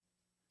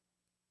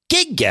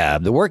Gig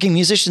Gab, the Working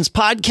Musicians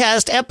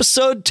Podcast,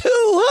 episode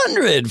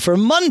 200 for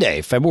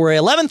Monday, February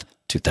 11th,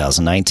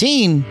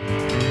 2019.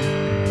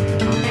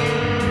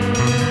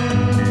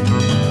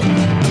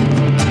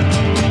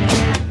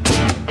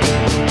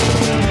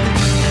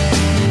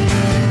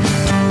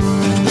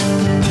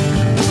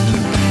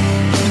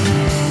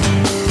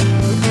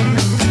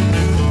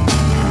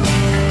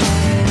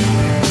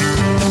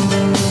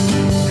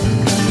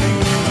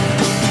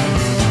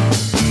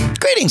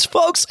 Greetings,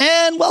 folks,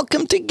 and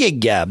welcome to Gig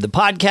Gab, the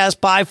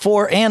podcast by,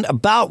 for, and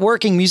about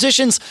working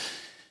musicians.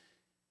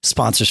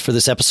 Sponsors for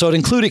this episode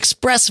include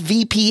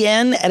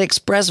ExpressVPN at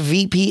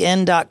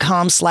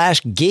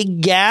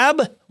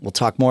expressvpn.com/giggab. We'll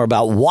talk more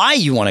about why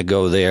you want to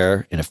go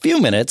there in a few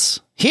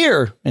minutes.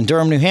 Here in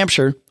Durham, New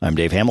Hampshire, I'm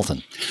Dave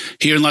Hamilton.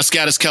 Here in Los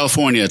Gatos,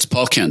 California, it's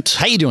Paul Kent.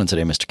 How you doing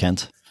today, Mr.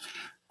 Kent?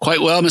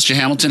 Quite well, Mr.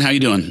 Hamilton. How you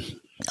doing?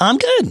 I'm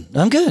good.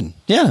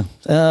 Yeah.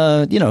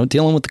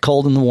 Dealing with the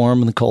cold and the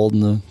warm and the cold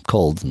and the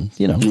cold. And,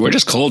 We're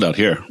just cold out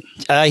here.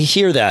 I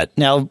hear that.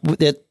 Now,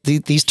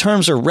 these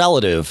terms are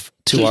relative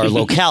to our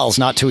locales,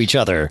 not to each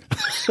other.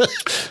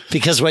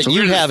 Because what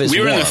you have is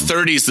we were warm. in the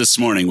 30s this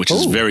morning, which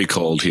is very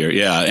cold here.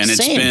 Yeah. And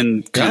it's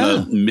been kind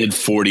of mid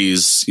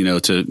 40s,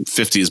 to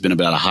 50 has been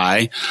about a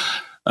high.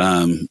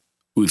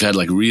 We've had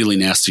like really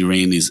nasty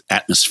rain. These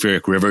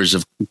atmospheric rivers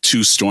of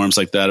 2 storms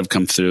like that have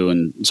come through.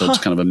 And so it's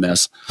kind of a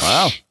mess.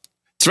 Wow.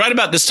 It's right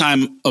about this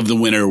time of the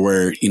winter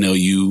where,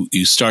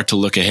 you start to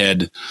look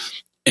ahead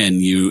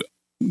and you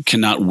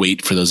cannot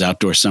wait for those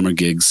outdoor summer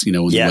gigs, when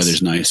the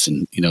weather's nice.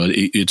 And,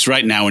 it's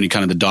right now when you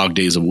kind of the dog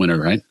days of winter,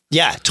 right?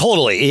 Yeah,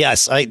 totally.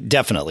 Yes, I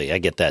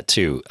get that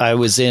too. I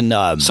was in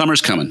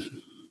summer's coming.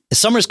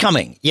 Summer's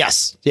coming.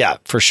 Yes. Yeah,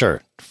 for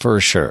sure.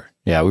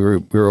 Yeah, we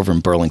were over in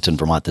Burlington,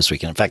 Vermont this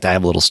weekend. In fact, I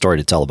have a little story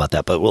to tell about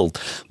that, but we'll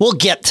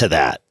get to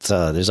that.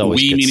 There's always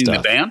good meaning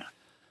stuff. The band?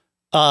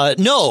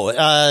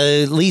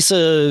 No,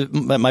 Lisa,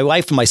 my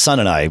wife and my son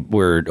and I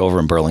were over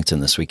in Burlington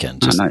this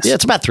weekend. Nice. Yeah,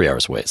 it's about 3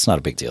 hours away. It's not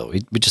a big deal.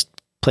 We just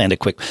planned it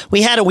quick.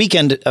 We had a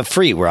weekend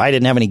free where I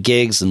didn't have any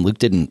gigs and Luke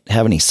didn't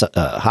have any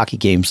hockey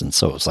games. And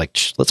so it was like,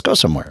 let's go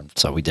somewhere.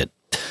 So we did.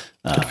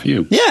 Good for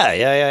you.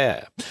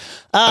 Yeah.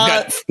 I've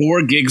got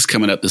 4 gigs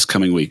coming up this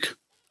coming week.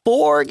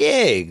 4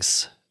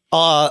 gigs.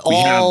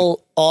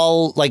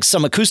 All like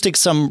some acoustic,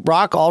 some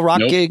rock, all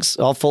rock gigs,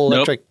 all full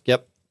electric.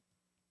 Yep.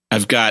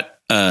 I've got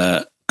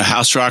a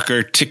House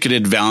Rocker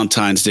ticketed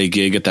Valentine's Day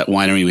gig at that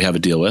winery we have a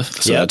deal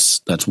with. So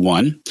that's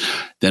one.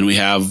 Then we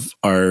have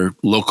our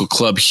local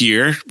club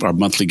here, our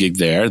monthly gig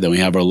there. Then we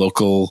have our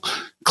local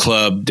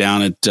club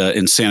down at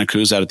in Santa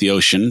Cruz out at the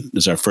ocean.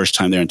 This is our first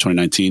time there in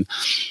 2019.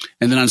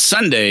 And then on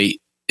Sunday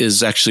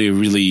is actually a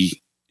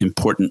really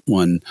important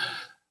one.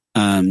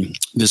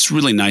 This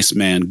really nice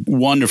man,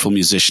 wonderful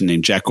musician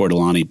named Jack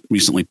Ortolani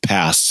recently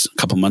passed a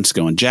couple months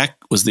ago. And Jack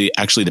was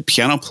actually the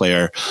piano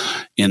player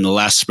in the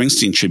last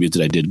Springsteen tribute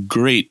that I did.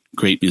 Great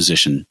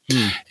musician.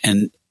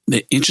 And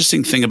the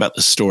interesting thing about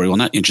the story, well,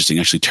 not interesting,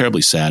 actually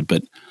terribly sad,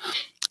 but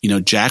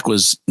Jack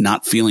was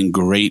not feeling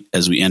great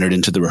as we entered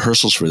into the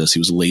rehearsals for this. He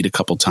was late a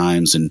couple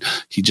times and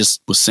he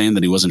just was saying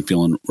that he wasn't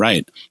feeling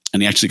right.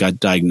 And he actually got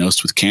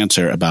diagnosed with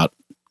cancer about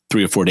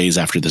 3 or 4 days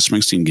after the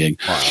Springsteen gig.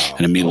 Wow.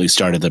 And immediately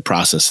started the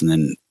process. And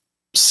then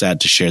sad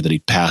to share that he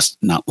passed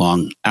not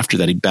long after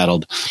that. He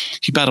battled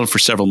for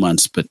several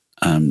months, but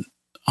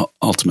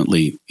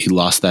ultimately he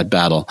lost that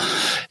battle.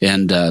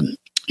 And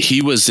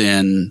he was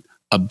in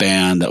a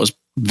band that was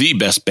the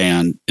best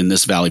band in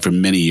this valley for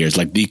many years,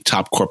 like the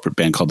top corporate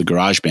band called the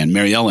Garage Band.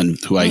 Mary Ellen,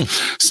 who I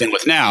sing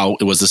with now,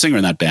 was the singer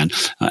in that band.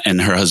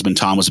 And her husband,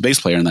 Tom, was a bass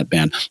player in that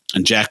band.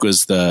 And Jack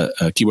was the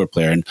keyboard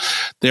player. And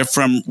they're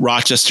from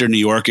Rochester, New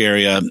York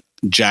area.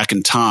 Jack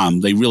and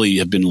Tom, they really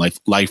have been like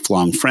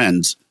lifelong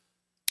friends.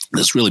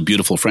 This really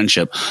beautiful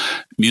friendship,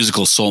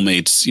 musical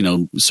soulmates,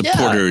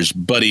 supporters,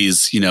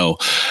 buddies, and,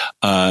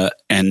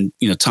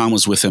 Tom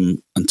was with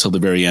him until the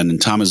very end. And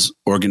Tom has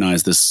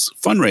organized this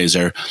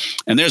fundraiser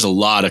and there's a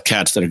lot of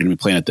cats that are going to be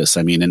playing at this.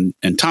 I mean,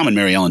 and Tom and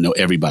Mary Ellen know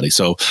everybody.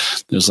 So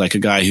there's like a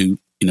guy who,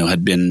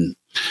 had been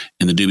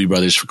in the Doobie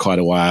Brothers for quite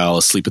a while,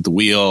 Asleep at the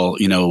Wheel,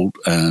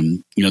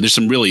 there's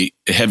some really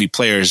heavy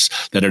players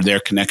that are their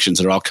connections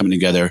that are all coming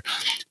together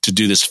to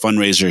do this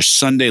fundraiser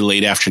Sunday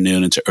late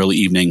afternoon into early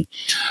evening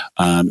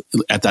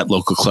at that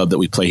local club that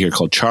we play here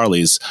called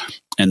Charlie's.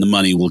 And the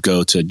money will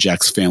go to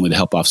Jack's family to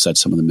help offset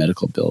some of the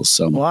medical bills.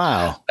 So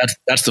wow,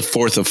 that's the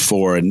 4th of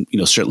 4, and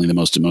certainly the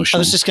most emotional.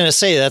 I was just going to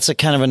say that's a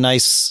kind of a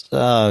nice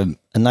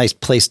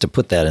place to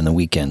put that in the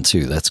weekend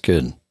too. That's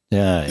good.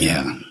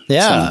 Yeah.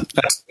 So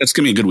that's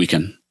gonna be a good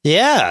weekend.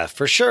 Yeah,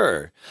 for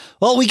sure.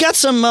 Well, we got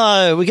some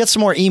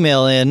more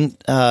email in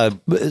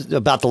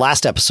about the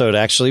last episode.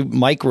 Actually,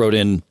 Mike wrote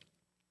in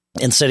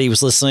and said he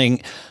was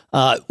listening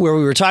where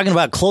we were talking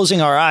about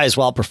closing our eyes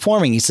while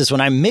performing. He says,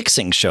 when I'm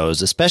mixing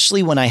shows,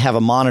 especially when I have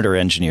a monitor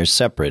engineer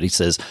separate, he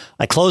says,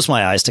 I close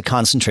my eyes to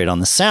concentrate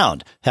on the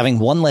sound. Having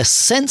one less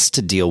sense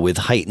to deal with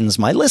heightens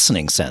my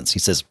listening sense. He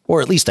says,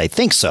 or at least I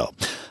think so.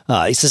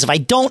 He says, if I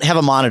don't have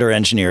a monitor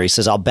engineer, he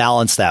says, I'll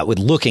balance that with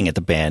looking at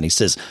the band. He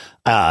says,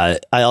 I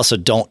also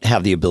don't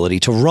have the ability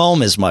to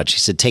roam as much. He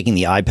said, taking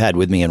the iPad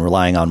with me and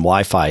relying on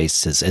Wi-Fi, he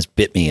says, has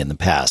bit me in the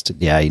past.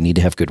 Yeah, you need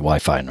to have good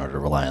Wi-Fi in order to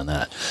rely on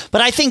that.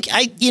 But I think,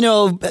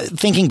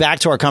 thinking back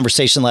to our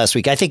conversation last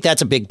week, I think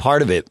that's a big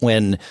part of it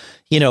when,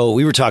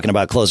 we were talking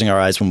about closing our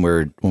eyes when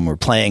we're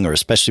playing, or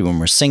especially when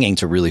we're singing,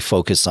 to really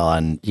focus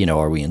on,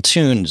 are we in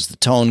tune? Is the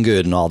tone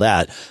good and all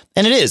that?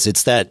 And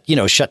it's that,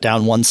 shut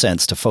down one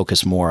sense to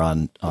focus more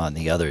on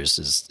the others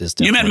is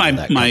you met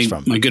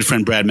my good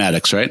friend Brad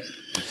Maddox, right?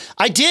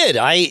 I did.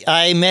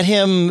 I met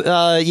him,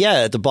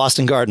 at the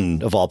Boston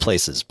Garden of all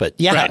places. But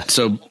yeah. Right.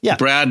 So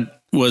Brad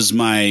was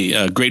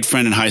my great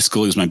friend in high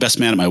school. He was my best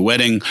man at my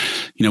wedding.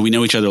 We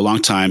know each other a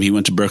long time. He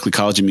went to Berklee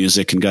College of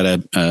Music and got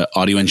a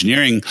audio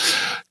engineering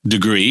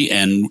degree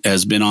and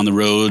has been on the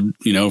road,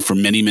 for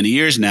many, many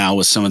years now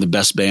with some of the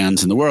best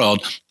bands in the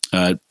world.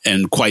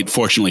 And quite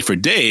fortunately for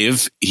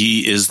Dave,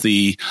 he is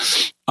the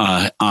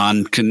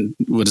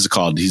what is it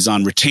called? He's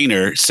on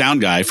retainer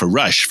sound guy for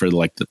Rush for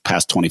like the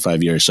past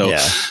 25 years.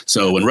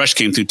 So when Rush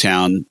came through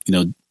town,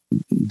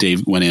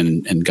 Dave went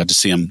in and got to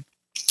see him.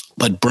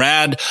 But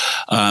Brad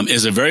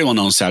is a very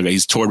well-known sound guy.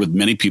 He's toured with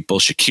many people: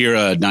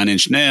 Shakira, Nine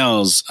Inch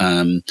Nails,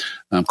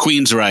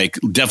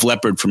 Queensryche, Def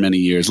Leppard for many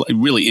years.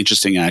 Really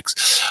interesting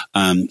acts.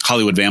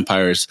 Hollywood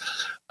Vampires.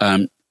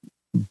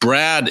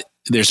 Brad,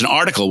 there's an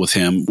article with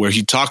him where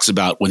he talks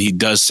about when he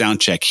does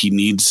sound check, he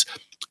needs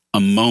a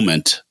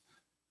moment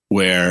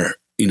where,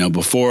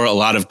 before a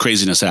lot of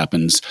craziness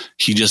happens,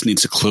 he just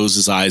needs to close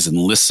his eyes and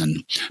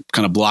listen,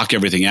 kind of block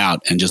everything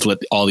out and just let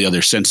all the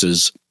other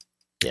senses,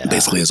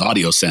 basically his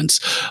audio sense,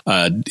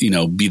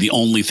 be the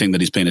only thing that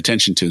he's paying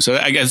attention to. So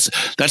I guess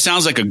that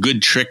sounds like a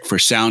good trick for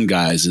sound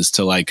guys, is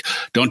to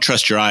don't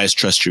trust your eyes,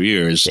 trust your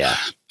ears. Yeah.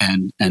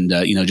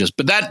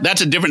 But that's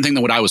a different thing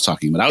than what I was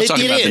talking about. I was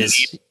talking about the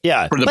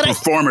need for the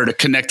performer to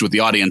connect with the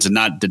audience and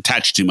not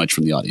detach too much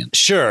from the audience.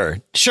 Sure.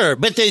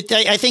 But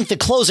I think the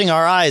closing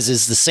our eyes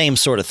is the same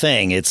sort of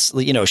thing. It's,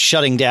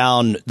 shutting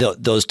down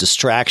those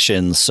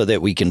distractions so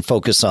that we can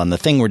focus on the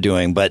thing we're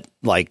doing. But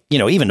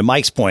even to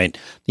Mike's point,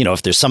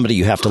 if there's somebody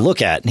you have to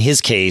look at, in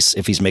his case,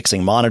 if he's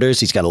mixing monitors,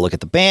 he's got to look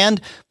at the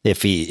band.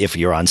 If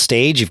you're on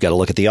stage, you've got to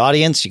look at the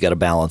audience. You got to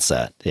balance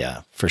that.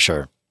 Yeah, for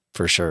sure.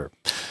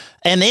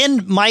 And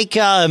then Mike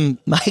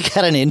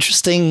had an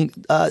interesting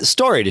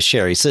story to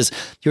share. He says,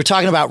 you were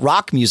talking about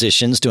rock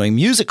musicians doing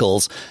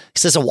musicals. He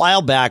says, a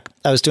while back,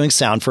 I was doing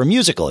sound for a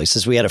musical. He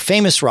says, we had a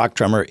famous rock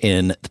drummer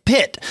in the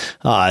pit.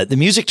 The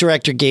music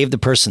director gave the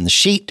person the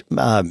sheet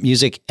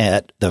music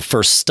at the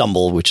first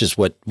stumble, which is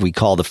what we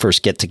call the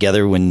first get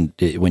together when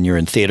you're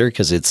in theater,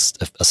 because it's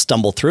a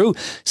stumble through.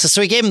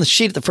 So he gave him the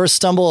sheet at the first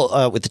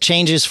stumble with the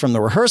changes from the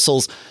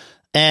rehearsals.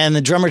 And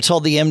the drummer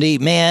told the MD,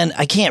 man,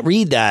 I can't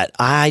read that.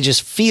 I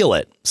just feel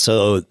it.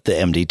 So the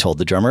MD told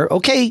the drummer,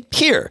 okay,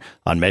 here,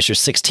 on measure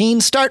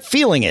 16, start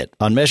feeling it.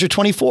 On measure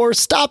 24,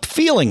 stop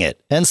feeling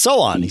it. And so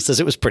on. He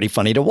says it was pretty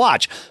funny to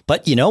watch.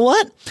 But you know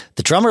what?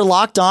 The drummer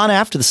locked on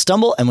after the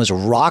stumble and was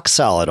rock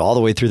solid all the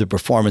way through the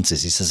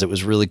performances. He says it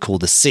was really cool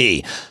to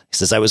see. He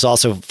says I was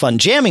also fun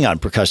jamming on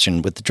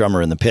percussion with the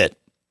drummer in the pit.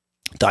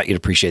 Thought you'd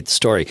appreciate the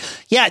story.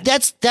 Yeah,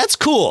 that's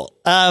cool.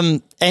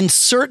 And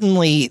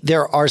certainly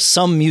there are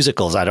some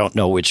musicals, I don't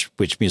know which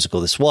musical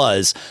this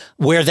was,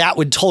 where that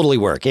would totally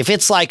work. If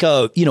it's like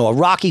a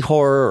Rocky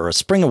Horror or a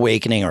Spring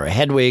Awakening or a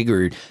Hedwig,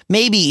 or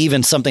maybe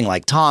even something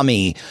like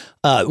Tommy,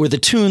 where the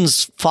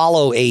tunes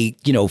follow a,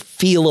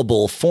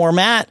 feelable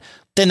format,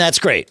 then that's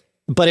great.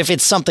 But if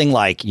it's something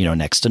like,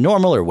 Next to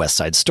Normal or West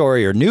Side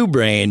Story or New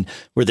Brain,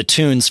 where the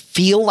tunes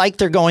feel like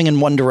they're going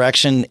in one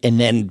direction and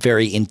then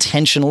very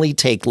intentionally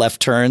take left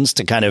turns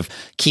to kind of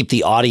keep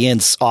the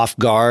audience off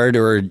guard,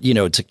 or,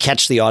 to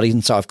catch the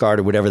audience off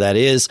guard, or whatever that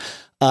is,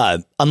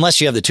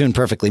 unless you have the tune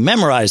perfectly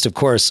memorized, of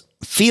course,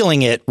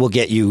 feeling it will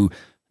get you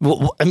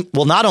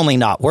will not only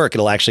not work,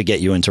 it'll actually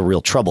get you into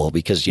real trouble,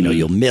 because,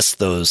 you'll miss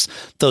those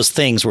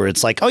things where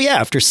it's like, oh yeah,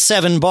 after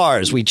 7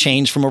 bars, we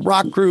changed from a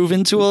rock groove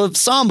into a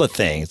samba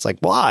thing. It's like,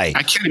 why?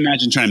 I can't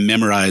imagine trying to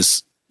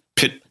memorize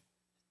pit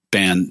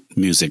band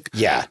music.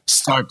 Yeah.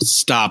 Starts,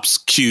 stops,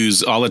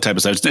 cues, all that type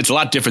of stuff. It's a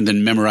lot different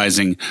than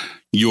memorizing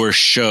your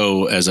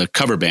show as a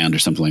cover band or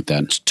something like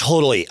that.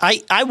 Totally.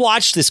 I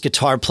watched this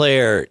guitar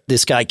player,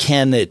 this guy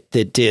Ken, that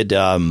did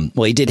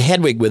he did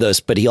Hedwig with us,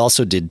 but he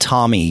also did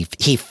Tommy.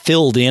 He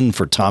filled in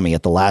for Tommy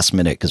at the last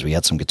minute because we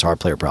had some guitar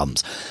player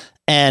problems.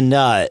 And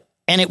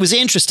it was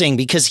interesting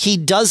because he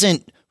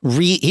doesn't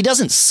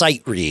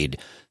sight read.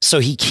 So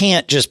he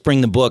can't just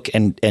bring the book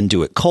and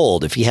do it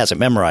cold. If he has it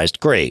memorized,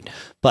 great.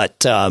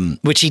 But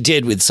which he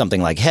did with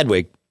something like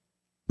Hedwig.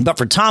 But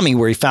for Tommy,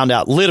 where he found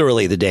out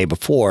literally the day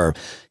before,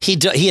 he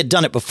had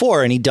done it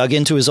before, and he dug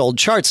into his old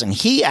charts, and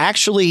he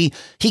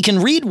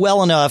can read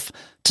well enough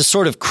to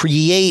sort of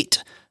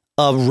create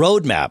a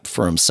roadmap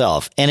for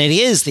himself. And it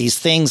is these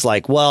things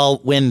like, well,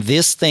 when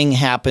this thing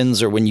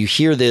happens, or when you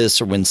hear this,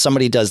 or when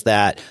somebody does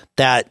that,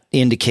 that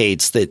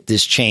indicates that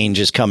this change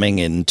is coming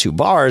in 2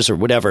 bars or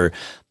whatever.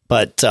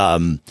 But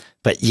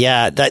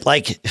yeah, that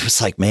it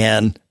was like,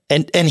 man.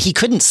 and he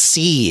couldn't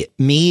see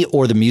me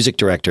or the music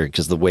director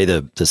because the way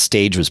the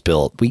stage was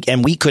built. We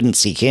couldn't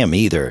see him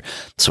either.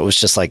 So it was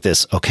just like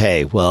this.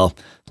 Okay, well,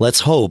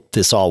 let's hope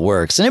this all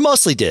works, and it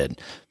mostly did.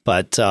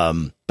 But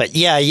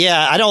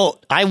yeah,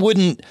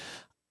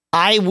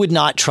 I would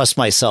not trust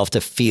myself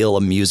to feel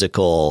a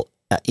musical.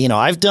 I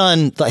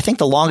think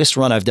the longest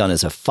run I've done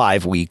is a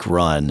 5-week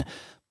run.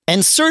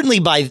 And certainly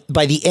by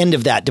the end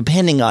of that,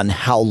 depending on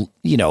how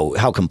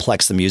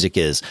complex the music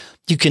is,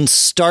 you can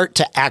start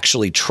to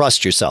actually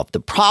trust yourself. The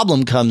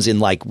problem comes in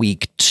like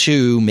week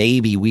 2,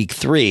 maybe week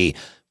 3,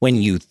 when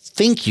you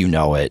think you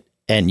know it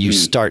and you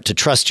start to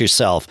trust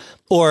yourself,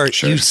 or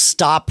you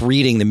stop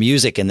reading the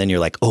music and then you're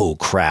like, oh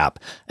crap.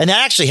 And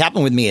that actually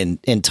happened with me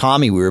in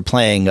Tommy. We were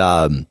playing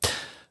what's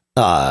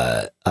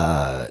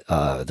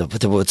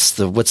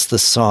the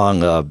song,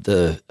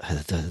 the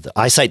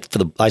Eyesight for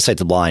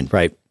the Blind,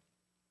 right?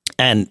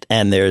 And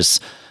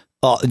there's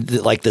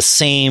like the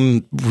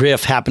same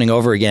riff happening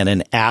over again,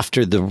 and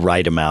after the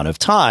right amount of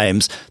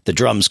times, the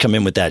drums come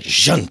in with that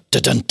dun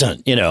dun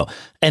dun,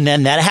 and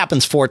then that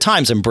happens 4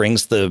 times and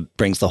brings the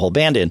whole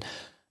band in.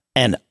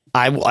 And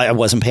I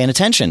wasn't paying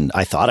attention.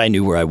 I thought I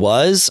knew where I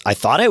was. I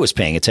thought I was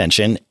paying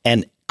attention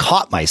and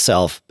caught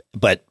myself,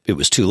 but it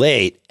was too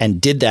late,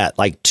 and did that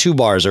like 2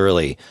 bars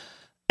early.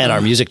 And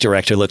our music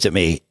director looked at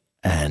me,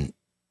 and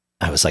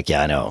I was like,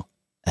 yeah, I know.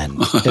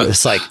 And it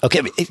was like,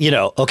 okay.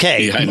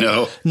 Yeah, I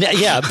know.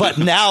 Yeah. But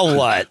now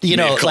what, mea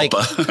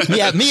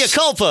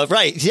culpa.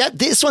 Right. Yeah.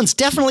 This one's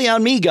definitely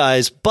on me,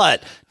 guys.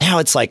 But now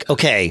it's like,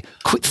 okay,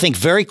 think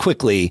very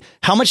quickly.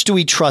 How much do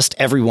we trust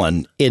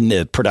everyone in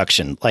the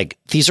production? Like,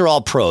 these are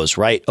all pros,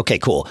 right? Okay,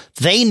 cool.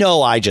 They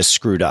know I just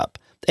screwed up.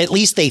 At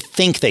least they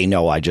think they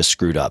know I just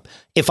screwed up.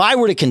 If I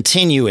were to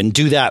continue and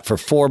do that for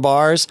 4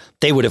 bars,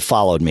 they would have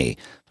followed me.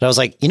 But I was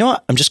like, you know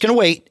what? I'm just going to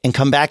wait and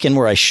come back in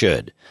where I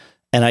should.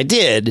 And I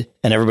did,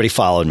 and everybody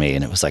followed me,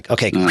 and it was like,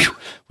 okay,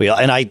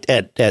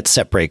 at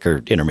set break or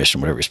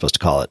intermission, whatever you're supposed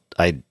to call it,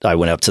 I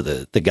went up to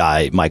the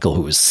guy, Michael,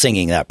 who was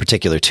singing that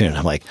particular tune.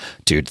 I'm like,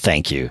 dude,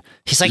 thank you.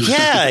 He's like,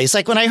 yeah. He's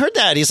like, when I heard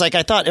that, he's like,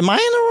 I thought, am I in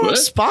the wrong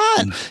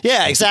spot?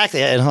 Yeah,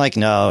 exactly. And I'm like,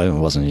 no, it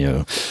wasn't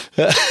you.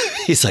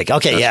 He's like,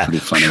 okay, that's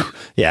pretty funny.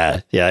 Yeah.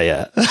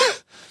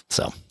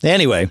 So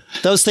anyway,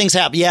 those things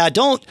happen. Yeah,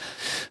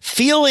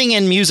 feeling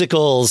in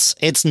musicals,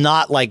 it's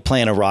not like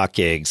playing a rock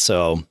gig.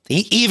 So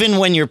even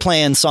when you're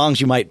playing songs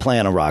you might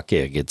play on a rock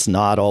gig, it's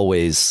not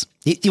always,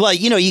 you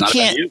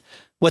can't.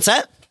 What's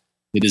that?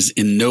 It is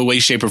in no way,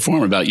 shape, or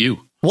form about you.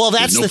 Well,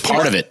 that's no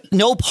part of it.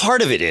 No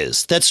part of it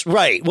is. That's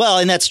right. Well,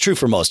 and that's true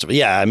for most of it.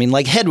 Yeah, I mean,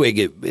 like Hedwig,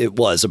 it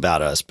was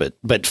about us, but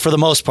for the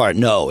most part,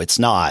 no, it's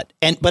not.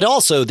 But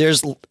also,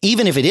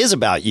 even if it is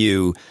about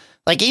you.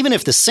 Like, even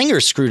if the singer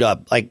screwed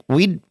up, like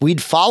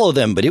we'd follow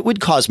them, but it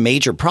would cause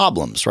major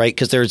problems, right?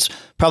 Because there's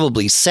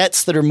probably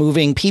sets that are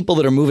moving, people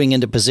that are moving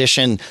into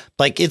position.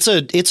 Like, it's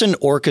an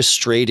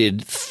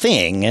orchestrated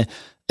thing,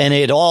 and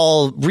it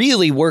all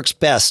really works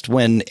best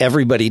when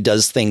everybody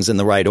does things in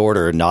the right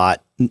order.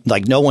 Not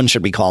like no one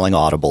should be calling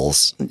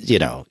audibles,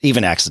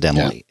 even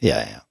accidentally.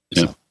 Yeah.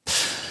 So,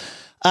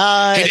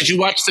 hey, did you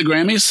watch the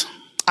Grammys?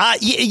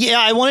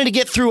 Yeah, I wanted to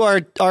get through our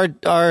 2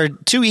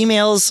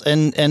 emails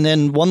and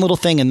then one little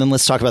thing, and then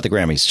let's talk about the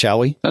Grammys, shall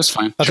we? That's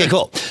fine. Okay,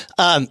 sure.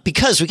 Cool.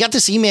 Because we got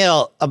this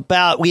email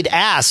we'd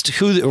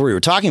asked we were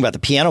talking about the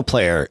piano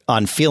player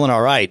on Feeling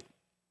All Right,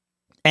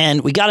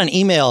 and we got an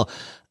email,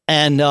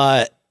 and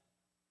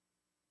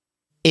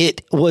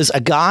it was a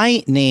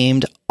guy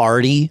named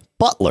Artie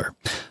Butler.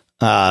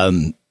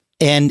 And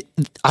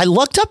I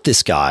looked up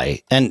this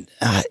guy, and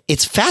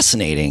it's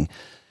fascinating.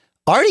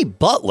 Artie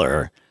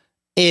Butler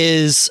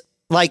is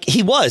like,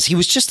 he was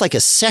just like a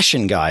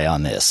session guy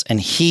on this, and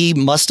he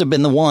must have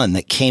been the one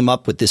that came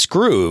up with this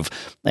groove,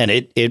 and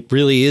it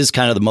really is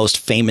kind of the most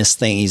famous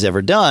thing he's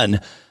ever done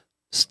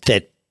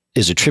that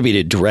is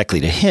attributed directly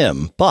to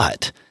him.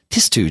 But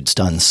this dude's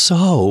done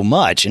so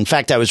much. In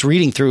fact, I was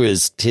reading through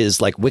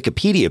his like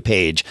Wikipedia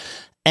page,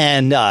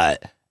 and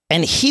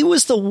he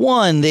was the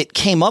one that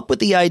came up with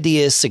the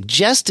idea,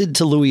 suggested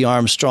to Louis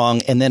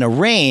Armstrong, and then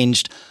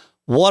arranged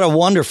What a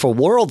Wonderful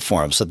World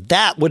for him. So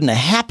that wouldn't have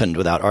happened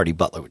without Artie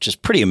Butler, which is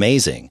pretty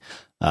amazing.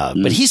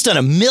 But he's done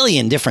a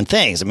million different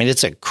things. I mean,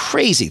 it's a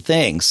crazy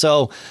thing.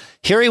 So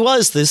here he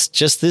was, this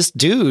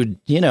dude,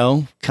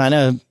 kind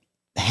of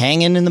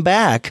hanging in the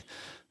back,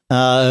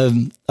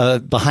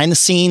 behind the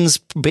scenes,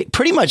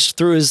 pretty much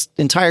through his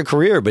entire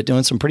career, but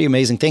doing some pretty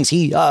amazing things.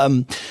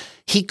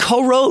 He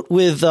co-wrote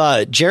with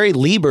Jerry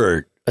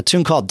Lieber a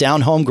tune called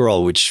Down Home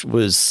Girl, which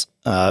was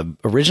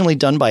originally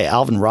done by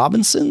Alvin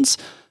Robinson,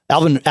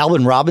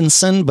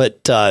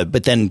 but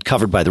then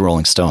covered by the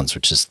Rolling Stones,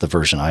 which is the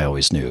version I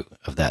always knew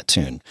of that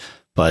tune.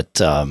 But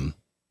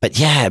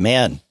yeah,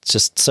 man, it's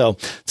just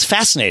it's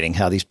fascinating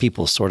how these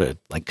people sort of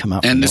like come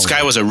out. And this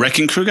guy was a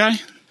Wrecking Crew guy?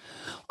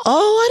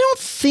 Oh, I don't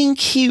think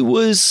he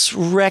was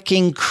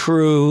Wrecking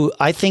Crew.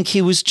 I think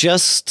he was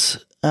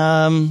just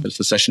it's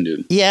the session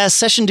dude. Yeah,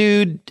 session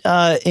dude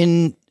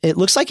it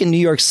looks like in New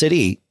York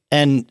City,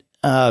 and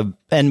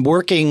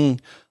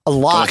working a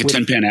lot. Like a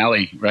Tin Pan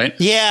Alley, right?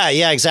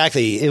 Yeah,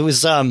 exactly. It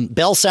was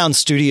Bell Sound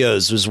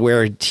Studios was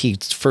where he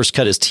first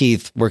cut his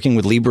teeth working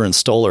with Lieber and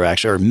Stoller,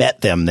 actually, or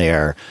met them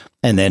there.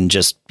 And then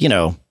just,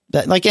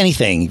 like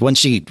anything,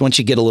 once you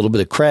get a little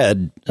bit of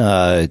cred,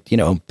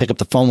 pick up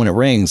the phone when it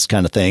rings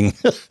kind of thing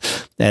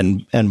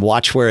and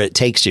watch where it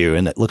takes you.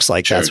 And it looks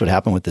like that's what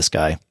happened with this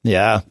guy.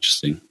 Yeah.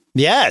 Interesting.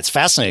 Yeah, it's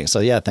fascinating.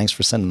 So yeah, thanks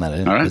for sending that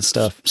in. All right. Good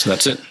stuff. So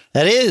that's it.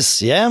 That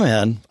is. Yeah,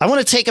 man. I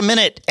want to take a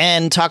minute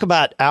and talk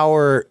about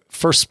our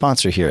first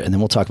sponsor here, and then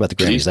we'll talk about the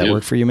Grammys. Does that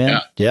work for you, man?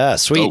 Yeah,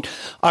 sweet.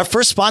 Our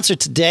first sponsor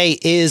today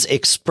is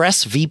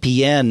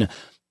ExpressVPN.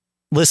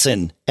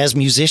 Listen, as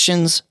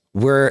musicians,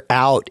 we're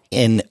out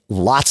in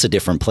lots of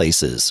different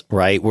places,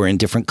 right? We're in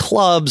different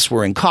clubs,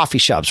 we're in coffee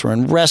shops, we're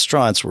in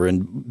restaurants, we're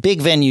in big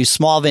venues,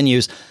 small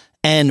venues.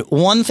 And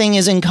one thing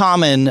is in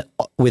common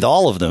with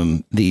all of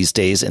them these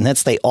days, and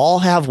that's they all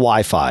have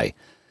Wi-Fi.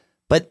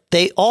 But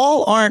they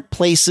all aren't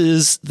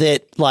places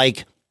that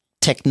like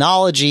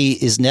technology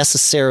is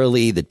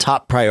necessarily the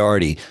top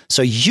priority.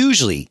 So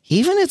usually,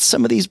 even at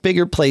some of these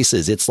bigger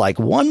places, it's like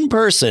one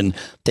person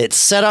that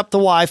set up the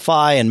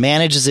Wi-Fi and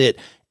manages it.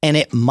 And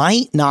it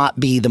might not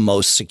be the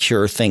most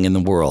secure thing in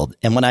the world.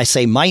 And when I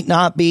say might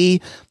not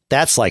be,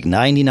 that's like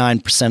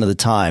 99% of the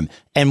time.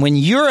 And when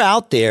you're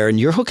out there and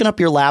you're hooking up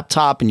your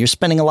laptop and you're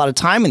spending a lot of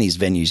time in these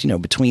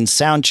venues, between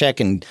sound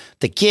check and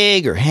the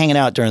gig or hanging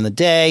out during the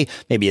day,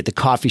 maybe at the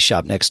coffee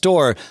shop next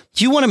door,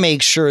 you want to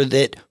make sure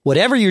that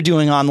whatever you're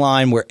doing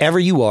online, wherever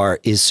you are,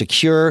 is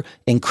secure,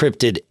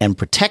 encrypted, and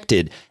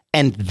protected.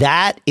 And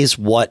that is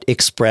what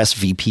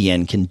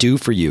ExpressVPN can do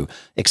for you.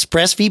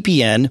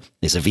 ExpressVPN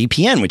is a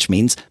VPN, which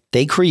means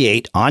they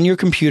create on your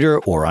computer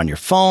or on your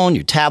phone,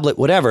 your tablet,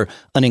 whatever,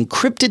 an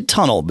encrypted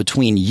tunnel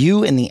between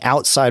you and the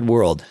outside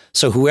world.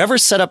 So whoever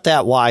set up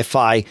that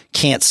Wi-Fi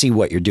can't see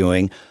what you're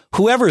doing.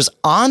 Whoever's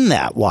on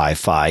that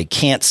Wi-Fi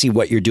can't see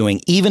what you're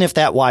doing, even if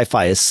that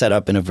Wi-Fi is set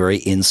up in a very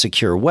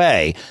insecure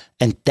way.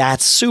 And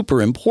that's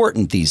super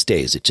important these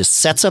days. It just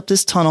sets up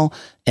this tunnel,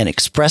 and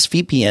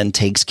ExpressVPN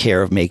takes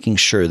care of making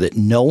sure that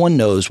no one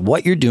knows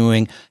what you're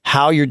doing,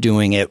 how you're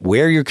doing it,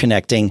 where you're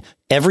connecting.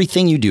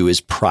 Everything you do is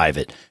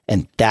private,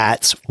 and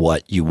that's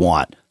what you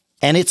want.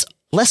 And it's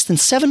less than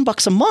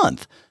 $7 a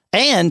month.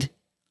 And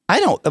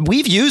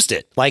we've used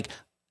it. Like,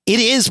 it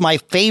is my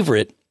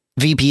favorite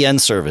VPN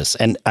service.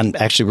 And I'm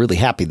actually really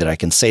happy that I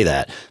can say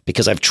that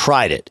because I've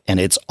tried it and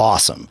it's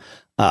awesome.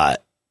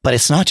 But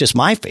it's not just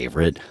my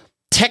favorite.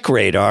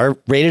 TechRadar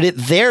rated it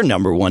their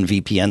 #1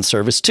 VPN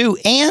service too.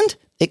 And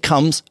it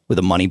comes with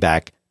a money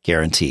back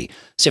guarantee.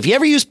 So if you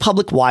ever use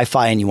public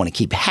Wi-Fi and you want to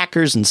keep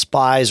hackers and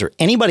spies or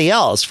anybody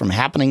else from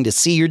happening to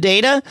see your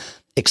data,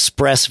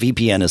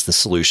 ExpressVPN is the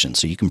solution.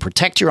 So you can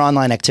protect your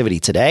online activity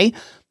today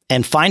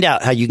and find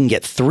out how you can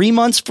get 3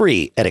 months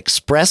free at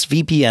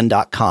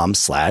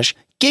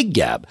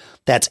expressvpn.com/giggab.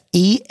 That's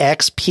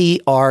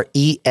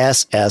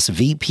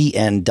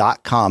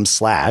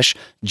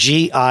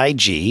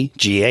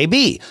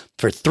expressvpn.com/GIGGAB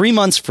for 3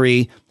 months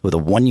free with a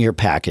 1-year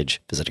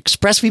package. Visit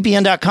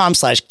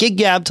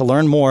expressvpn.com/giggab to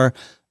learn more.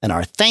 And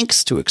our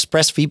thanks to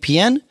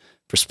ExpressVPN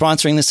for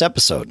sponsoring this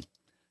episode.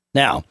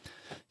 Now,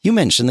 you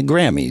mentioned the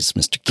Grammys,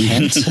 Mr.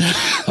 Kent.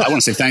 I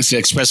want to say thanks to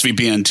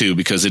ExpressVPN too,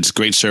 because it's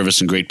great service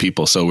and great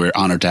people. So we're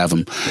honored to have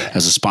them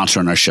as a sponsor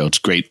on our show. It's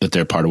great that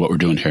they're part of what we're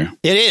doing here.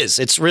 It is.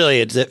 It's really,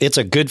 it's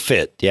a good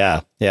fit.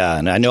 Yeah. Yeah.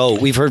 And I know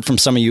we've heard from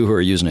some of you who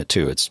are using it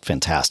too. It's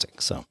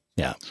fantastic. So,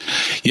 yeah.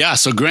 Yeah.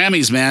 So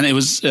Grammys, man, it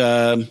was,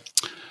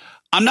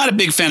 I'm not a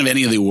big fan of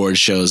any of the award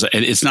shows.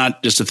 It's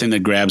not just a thing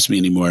that grabs me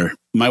anymore.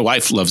 My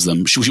wife loves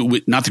them.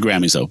 Not the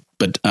Grammys though,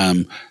 but,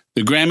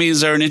 the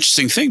Grammys are an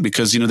interesting thing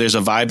because, there's a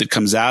vibe that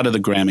comes out of the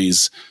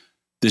Grammys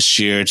this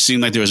year. It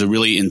seemed like there was a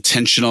really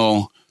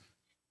intentional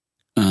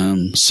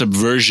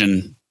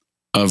subversion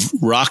of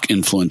rock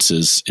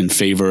influences in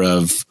favor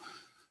of,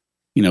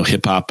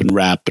 hip hop and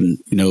rap and,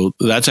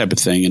 that type of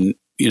thing. And,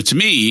 to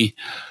me,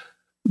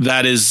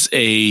 that is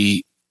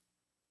a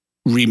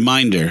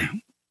reminder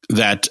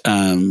that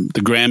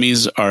the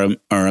Grammys are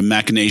a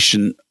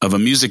machination of a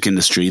music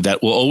industry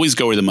that will always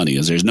go where the money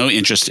is. There's no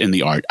interest in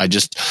the art. You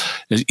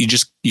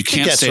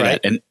can't say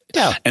right.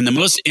 that. And the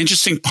most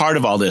interesting part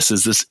of all this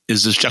is this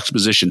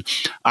juxtaposition.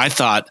 I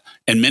thought,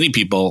 and many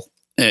people,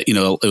 it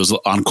was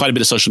on quite a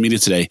bit of social media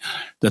today,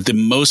 that the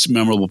most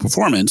memorable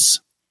performance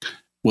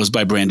was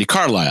by Brandi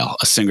Carlile,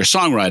 a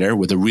singer-songwriter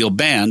with a real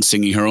band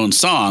singing her own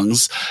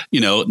songs,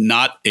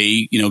 not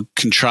a,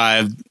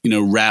 contrived,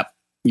 rap,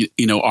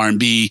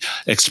 R&B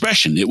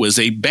expression. It was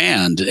a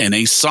band and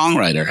a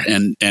songwriter,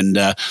 and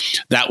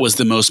that was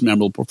the most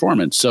memorable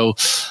performance. So,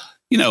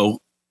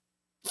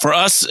 for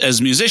us as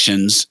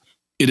musicians,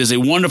 it is a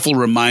wonderful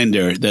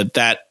reminder that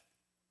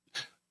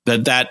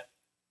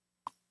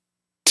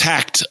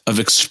tact of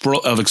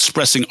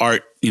expressing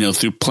art,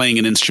 through playing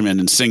an instrument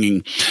and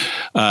singing,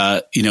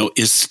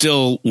 is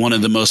still one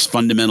of the most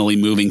fundamentally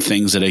moving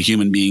things that a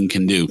human being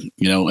can do,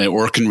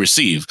 or can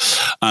receive.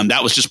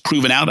 That was just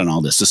proven out in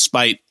all this,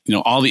 despite,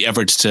 all the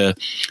efforts to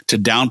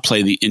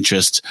downplay the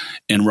interest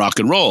in rock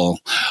and roll.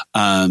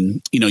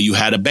 You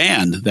had a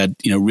band that,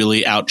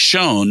 really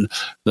outshone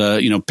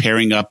the,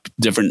 pairing up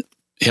different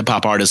hip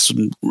hop artists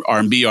and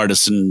R&B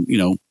artists and,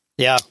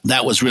 yeah,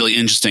 that was really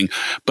interesting.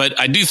 But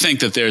I do think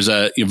that there's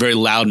a very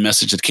loud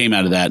message that came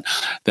out of that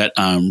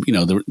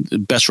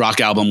the best rock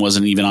album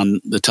wasn't even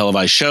on the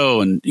televised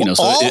show. And,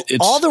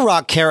 all the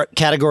rock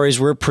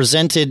categories were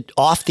presented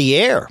off the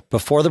air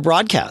before the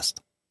broadcast.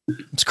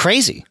 It's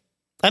crazy.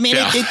 I mean,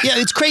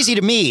 it's crazy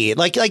to me.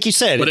 Like you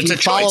said, but if you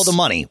follow the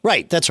money.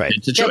 Right. That's right.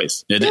 It's a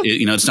choice.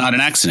 It's not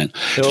an accident.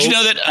 So, did you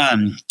know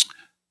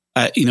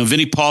that,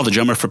 Vinnie Paul, the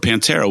drummer for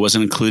Pantera,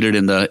 wasn't included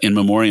in the in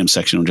memoriam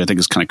section, which I think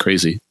is kind of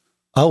crazy.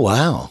 Oh,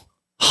 wow.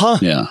 Huh.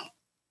 Yeah.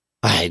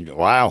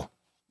 Wow.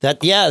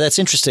 That's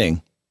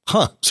interesting.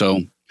 Huh.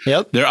 So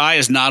their eye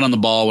is not on the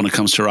ball when it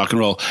comes to rock and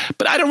roll.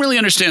 But I don't really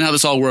understand how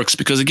this all works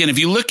because, again, if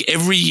you look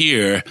every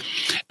year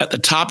at the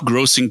top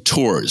grossing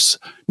tours,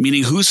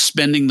 meaning who's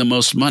spending the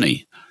most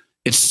money,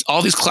 it's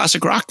all these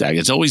classic rock acts.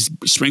 It's always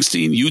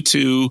Springsteen,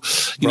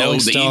 U2, Rolling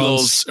the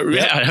Stones. Eagles.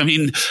 Yeah. I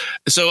mean,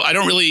 so I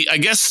don't really, I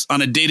guess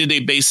on a day-to-day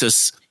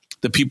basis,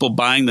 the people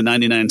buying the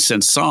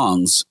 99-cent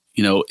songs,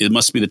 it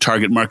must be the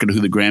target market of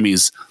who the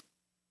Grammys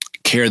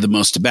care the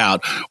most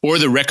about, or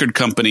the record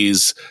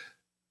companies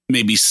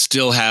maybe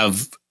still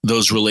have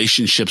those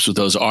relationships with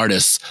those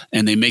artists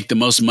and they make the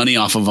most money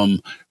off of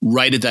them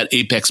right at that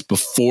apex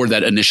before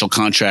that initial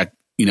contract,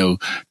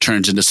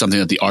 turns into something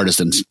that the artist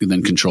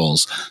then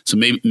controls. So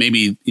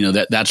maybe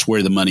that's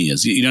where the money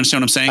is. You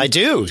understand what I'm saying? I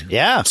do.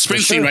 Yeah.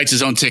 Springsteen writes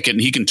his own ticket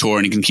and he can tour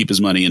and he can keep his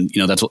money. And,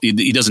 that's what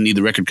he doesn't need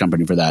the record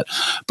company for that.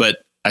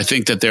 But I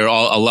think that there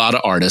are a lot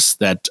of artists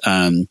that,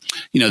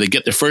 they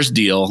get their first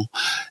deal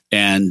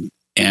and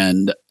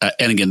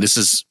again, this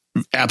is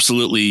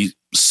absolutely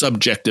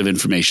subjective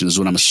information is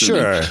what I'm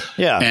assuming. Sure.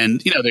 Yeah.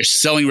 And, they're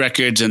selling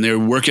records and they're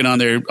working on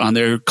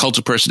their cult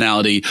of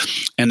personality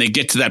and they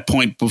get to that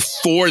point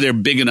before they're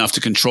big enough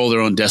to control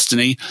their own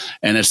destiny.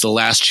 And it's the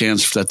last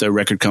chance that the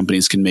record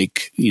companies can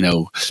make,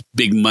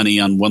 big money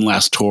on one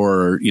last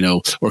tour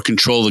or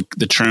control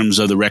the terms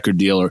of the record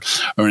deal or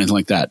anything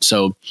like that.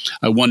 So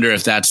I wonder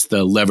if that's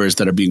the levers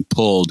that are being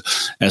pulled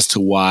as to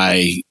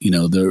why,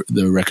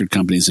 the record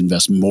companies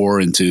invest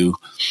more into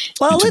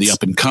the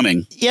up and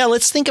coming. Yeah.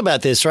 Let's think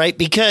about this, right?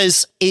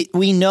 Because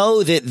we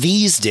know that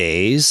these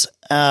days,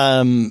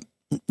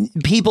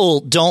 people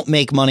don't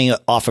make money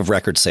off of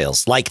record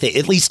sales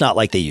at least not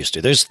like they used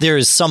to. There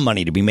is some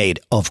money to be made,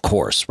 of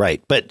course,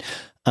 right? But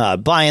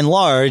by and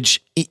large,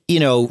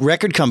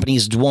 record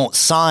companies won't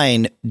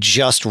sign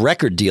just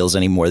record deals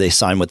anymore. They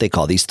sign what they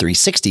call these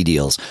 360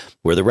 deals,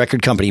 where the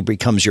record company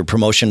becomes your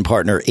promotion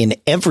partner in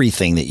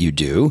everything that you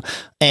do.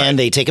 And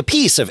They take a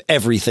piece of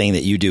everything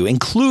that you do,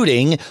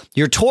 including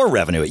your tour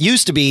revenue. It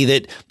used to be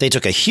that they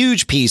took a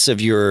huge piece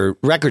of your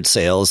record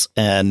sales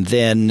and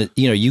then,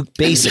 you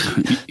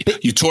basically...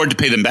 You toured to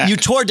pay them back. You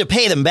toured to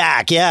pay them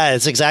back. Yeah,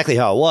 it's exactly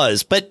how it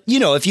was. But,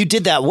 if you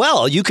did that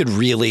well, you could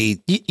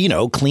really,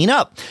 clean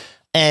up.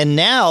 And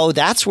now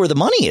that's where the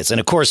money is. And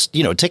of course,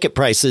 ticket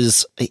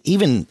prices,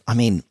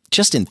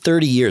 just in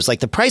 30 years,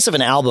 like the price of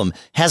an album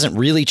hasn't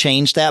really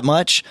changed that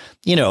much.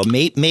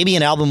 Maybe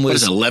an album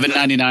was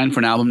 $11.99 for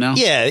an album now.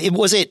 Yeah.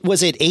 Was it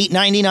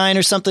 $8.99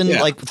 or something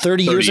like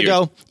 30 years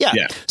ago?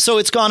 Yeah. So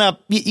it's gone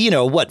up,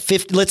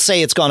 50, let's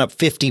say it's gone up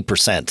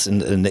 50%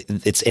 and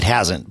it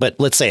hasn't, but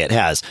let's say it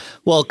has.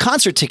 Well,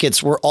 concert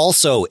tickets were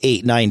also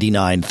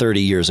 $8.99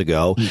 30 years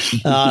ago.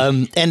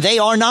 And they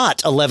are not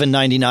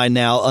 $11.99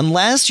 now,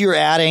 unless you're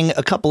adding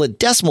a couple of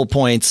decimal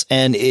points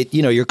and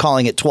you're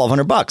calling it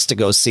 $1,200 to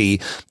go see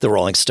the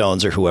Rolling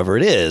Stones or whoever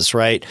it is,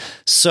 right?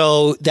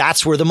 So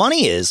that's where the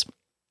money is.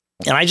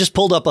 And I just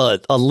pulled up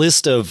a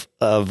list of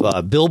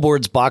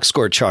Billboard's box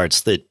score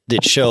charts that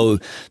show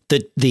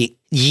that the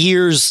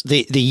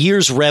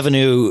year's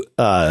revenue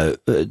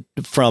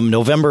from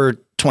November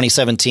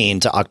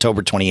 2017 to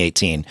October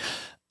 2018,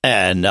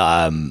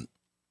 and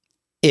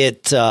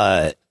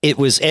it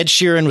was Ed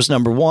Sheeran was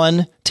number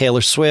one,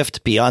 Taylor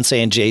Swift,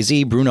 Beyonce and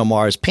Jay-Z, Bruno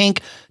Mars,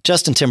 Pink,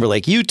 Justin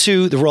Timberlake,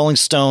 U2, The Rolling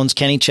Stones,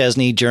 Kenny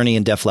Chesney, Journey,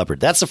 and Def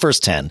Leppard. That's the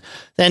first 10.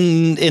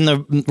 Then in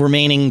the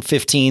remaining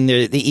 15,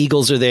 the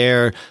Eagles are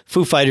there,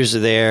 Foo Fighters are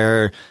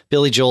there,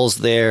 Billy Joel's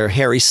there,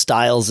 Harry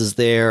Styles is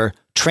there,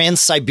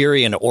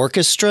 Trans-Siberian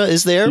Orchestra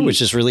is there,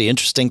 which is really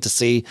interesting to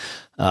see.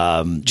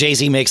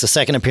 Jay-Z makes a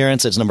second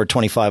appearance. It's number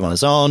 25 on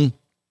his own.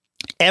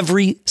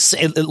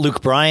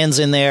 Luke Bryan's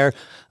in there.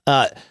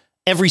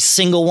 Every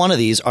single one of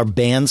these are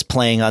bands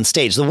playing on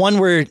stage. The one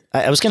where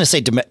I was going to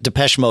say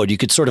Depeche Mode, you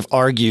could sort of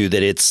argue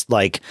that it's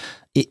like,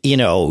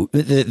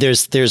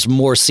 there's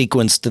more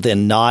sequenced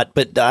than not,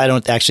 but I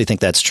don't actually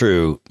think that's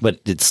true. But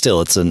it's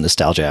a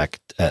nostalgia act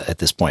at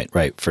this point,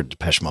 right? For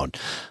Depeche Mode.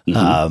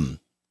 Mm-hmm.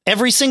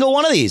 Every single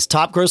one of these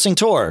top grossing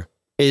tour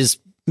is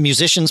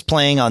musicians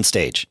playing on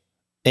stage.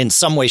 in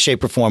some way,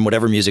 shape, or form,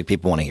 whatever music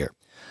people want to hear.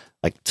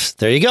 Like,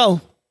 there you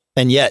go.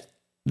 And yet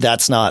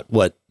that's not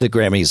what the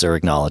Grammys are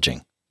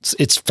acknowledging.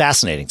 It's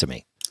fascinating to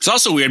me. It's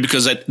also weird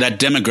because that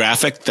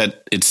demographic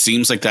that it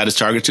seems like that is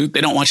targeted to,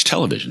 they don't watch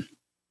television.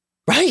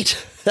 Right.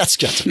 That's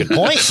a good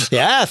point.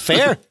 Yeah,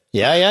 fair.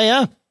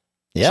 Yeah.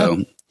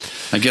 So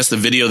I guess the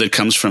video that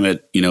comes from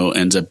it,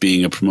 ends up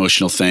being a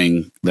promotional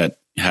thing that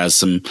has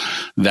some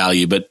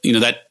value. But,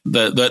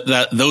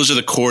 that those are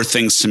the core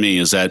things to me,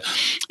 is that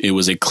it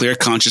was a clear,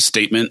 conscious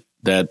statement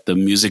that the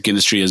music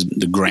industry, is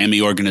the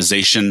Grammy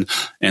organization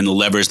and the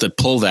levers that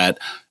pull that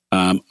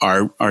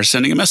are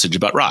sending a message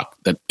about rock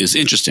that is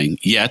interesting.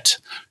 Yet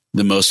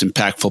the most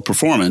impactful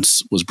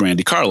performance was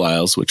Brandi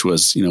Carlile's, which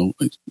was,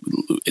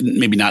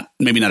 maybe not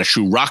a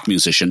true rock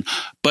musician,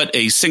 but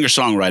a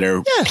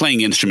singer-songwriter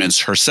playing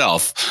instruments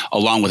herself,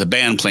 along with a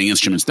band playing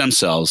instruments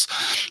themselves.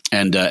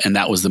 And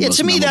that was the most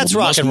to me, that's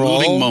rock and roll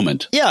moving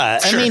moment. Yeah.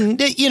 Sure. I mean,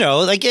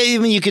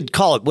 you could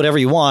call it whatever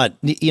you want,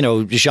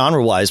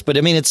 genre wise, but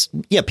I mean, it's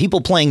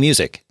people playing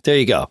music. There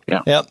you go.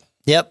 Yeah.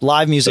 Yep.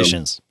 Live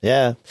musicians.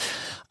 Yeah.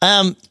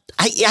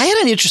 I had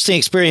an interesting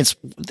experience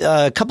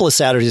a couple of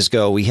Saturdays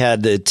ago. We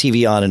had the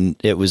TV on, and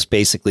it was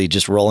basically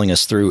just rolling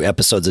us through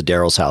episodes of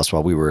Daryl's House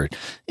while we were,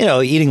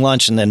 eating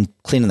lunch and then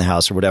cleaning the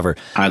house or whatever.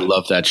 I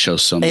love that show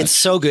so much. It's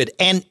so good.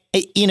 And,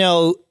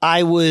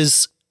 I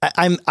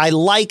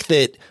like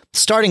that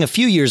starting a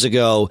few years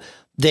ago,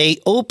 they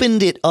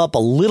opened it up a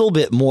little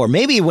bit more,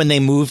 maybe when they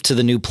moved to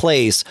the new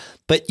place,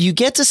 but you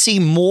get to see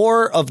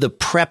more of the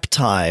prep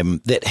time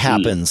that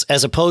happens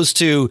as opposed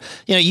to,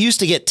 you used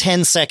to get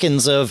 10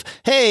 seconds of,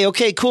 hey,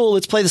 okay, cool,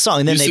 let's play the song.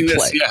 And then they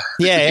play.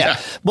 Yeah.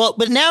 Well,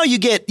 but now you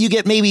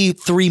get maybe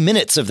 3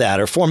 minutes of that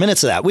or 4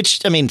 minutes of that,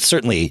 which, I mean,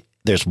 certainly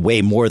there's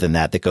way more than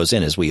that goes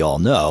in, as we all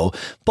know.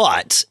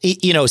 But,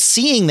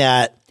 seeing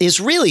that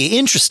is really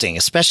interesting,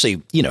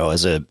 especially,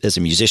 as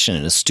a musician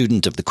and a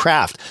student of the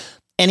craft.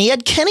 And he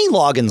had Kenny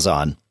Loggins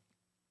on,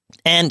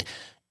 and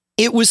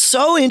it was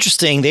so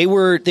interesting. They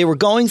were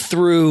going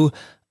through.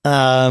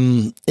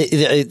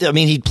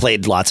 He'd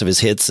played lots of his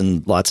hits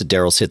and lots of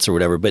Daryl's hits or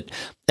whatever. But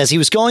as he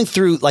was going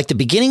through, like the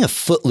beginning of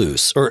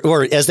Footloose,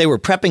 or as they were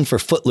prepping for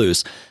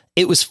Footloose,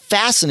 it was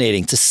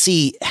fascinating to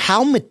see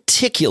how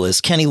meticulous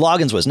Kenny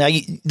Loggins was. Now,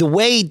 the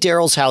way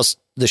Daryl's House,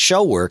 the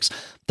show works,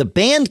 the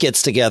band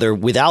gets together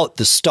without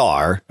the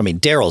star. I mean,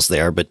 Daryl's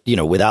there, but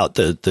without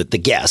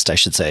the guest, I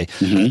should say.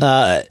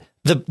 Mm-hmm.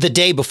 The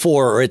day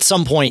before, or at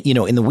some point,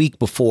 in the week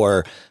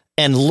before,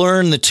 and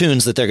learn the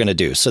tunes that they're going to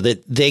do so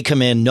that they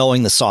come in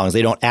knowing the songs.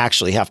 They don't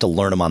actually have to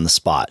learn them on the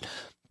spot.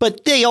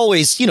 But they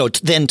always,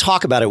 then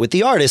talk about it with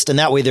the artist. And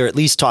that way they're at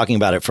least talking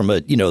about it from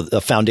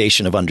a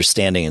foundation of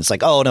understanding. It's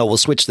like, oh, no, we'll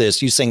switch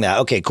this. You sing that.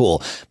 Okay,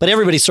 cool. But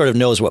everybody sort of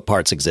knows what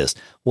parts exist.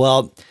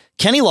 Well,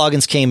 Kenny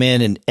Loggins came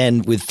in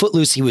and with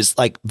Footloose, he was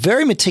like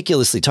very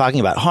meticulously talking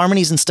about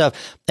harmonies and stuff.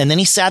 And then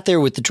he sat there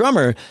with the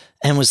drummer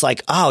and was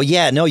like, oh,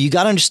 yeah, no, you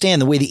got to understand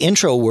the way the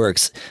intro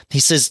works. He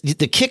says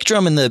the kick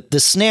drum and the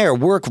snare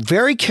work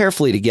very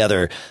carefully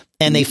together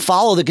and they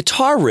follow the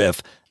guitar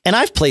riff. And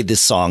I've played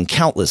this song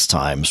countless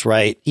times,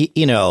 right?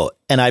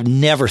 And I've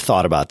never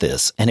thought about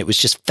this. And it was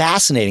just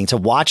fascinating to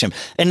watch him.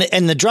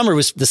 And the drummer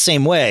was the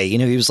same way.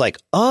 He was like,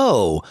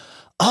 oh,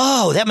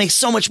 that makes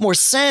so much more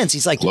sense.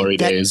 He's like, Glory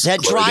Days.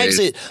 That drives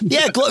it.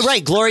 Yeah,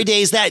 right. Glory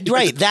Days,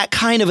 that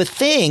kind of a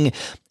thing.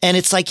 And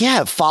it's like,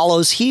 yeah, it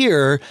follows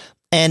here.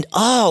 And,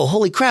 oh,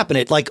 holy crap. And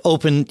it like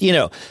opened,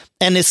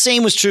 and the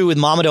same was true with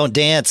Mama Don't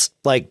Dance.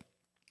 Like,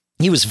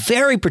 he was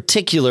very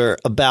particular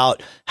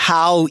about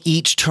how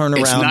each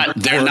turnaround.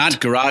 They're not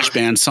garage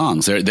band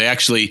songs. They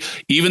actually,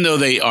 even though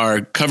they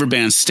are cover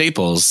band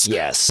staples,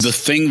 yes, the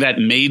thing that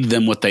made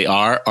them what they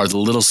are the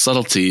little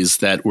subtleties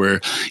that were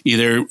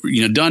either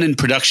done in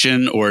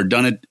production or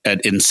done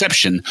at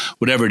inception,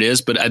 whatever it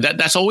is. But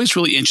that's always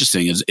really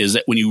interesting. Is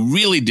that when you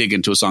really dig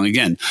into a song?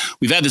 Again,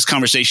 we've had this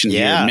conversation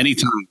here many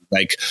times.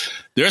 Like,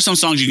 there are some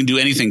songs you can do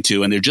anything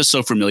to, and they're just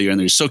so familiar and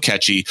they're so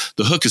catchy.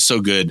 The hook is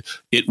so good,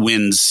 it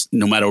wins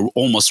no matter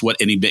almost what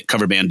any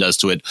cover band does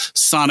to it.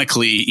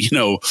 Sonically,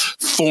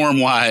 form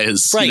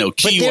wise, right.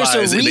 key wise. But there's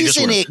wise, a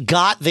reason it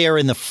got there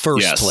in the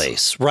first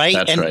place, right?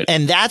 That's right.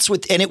 And that's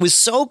and it was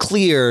so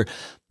clear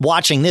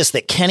watching this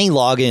that Kenny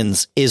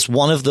Loggins is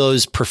one of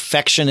those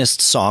perfectionist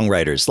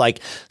songwriters.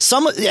 Like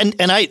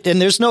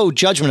and there's no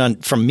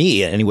judgment from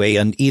me anyway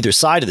on either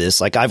side of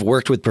this. Like, I've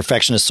worked with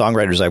perfectionist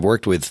songwriters. I've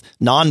worked with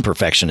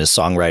non-perfectionist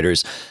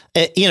songwriters.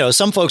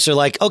 Some folks are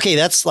like, okay,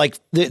 that's like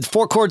the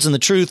 4 chords and the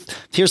truth.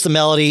 Here's the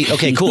melody.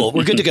 Okay, cool.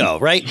 We're good to go.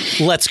 Right.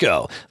 Let's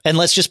go. And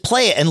let's just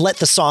play it and let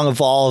the song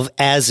evolve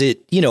as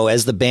it,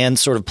 as the band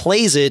sort of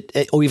plays it,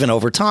 even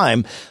over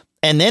time.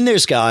 And then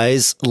there's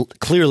guys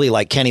clearly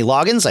like Kenny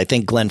Loggins. I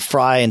think Glenn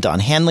Frey and Don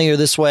Henley are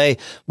this way,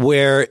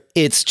 where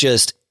it's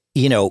just,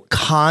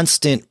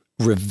 constant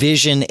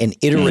revision and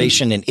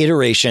iteration and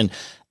iteration.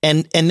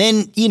 And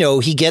then,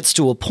 he gets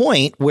to a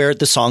point where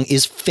the song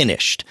is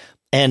finished.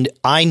 And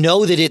I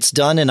know that it's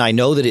done and I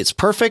know that it's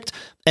perfect.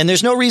 And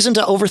there's no reason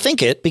to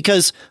overthink it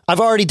because I've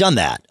already done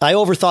that. I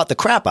overthought the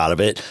crap out of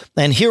it.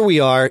 And here we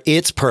are.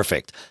 It's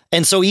perfect.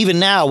 And so even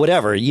now,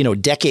 whatever,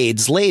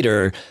 decades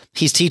later,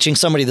 he's teaching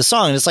somebody the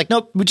song. And it's like,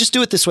 nope, we just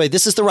do it this way.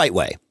 This is the right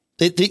way.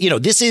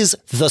 This is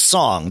the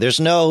song. There's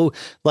no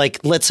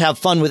let's have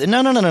fun with it.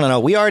 No.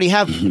 We already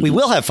have. We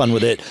will have fun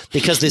with it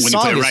because this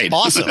song is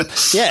awesome.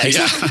 Yeah,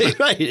 exactly. Yeah.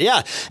 Right.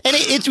 Yeah. And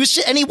it was,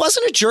 and he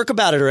wasn't a jerk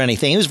about it or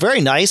anything. He was very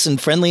nice and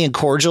friendly and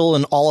cordial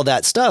and all of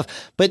that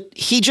stuff. But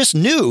he just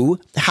knew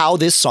how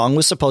this song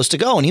was supposed to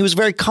go, and he was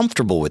very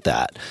comfortable with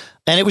that.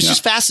 And it was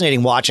just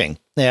fascinating watching.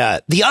 Yeah.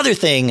 The other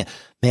thing,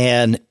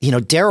 man,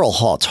 Daryl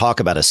Hall, talk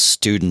about a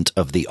student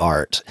of the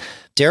art.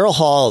 Daryl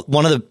Hall,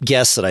 one of the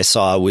guests that I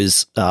saw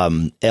was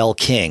Elle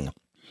King,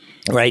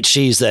 right?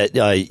 She's that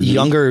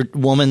younger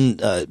woman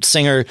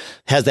singer,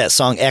 has that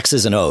song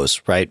X's and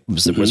O's, right?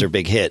 Was her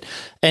big hit.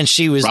 And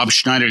she was Rob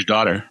Schneider's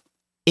daughter.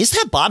 Is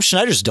that Bob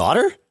Schneider's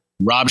daughter?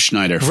 Rob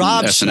Schneider.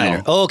 Rob SNL.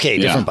 Schneider. Oh, okay.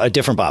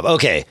 Different Bob.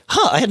 Okay.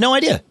 I had no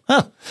idea.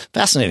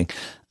 Fascinating.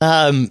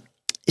 They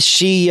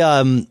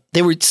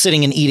were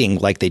sitting and eating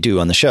like they do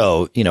on the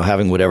show,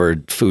 having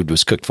whatever food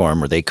was cooked for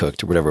them or they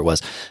cooked or whatever it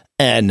was.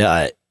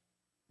 And,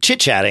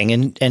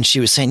 chit-chatting and she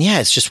was saying, yeah,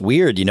 it's just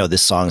weird.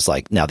 This song's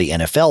like now the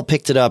NFL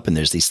picked it up and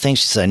there's these things.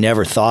 She said, I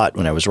never thought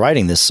when I was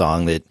writing this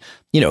song that,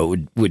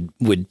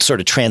 would sort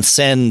of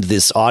transcend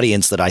this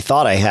audience that I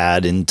thought I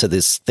had into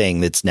this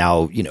thing that's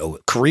now,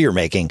 career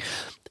making.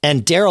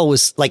 And Daryl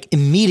was like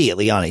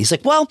immediately on it. He's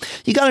like, well,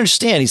 you got to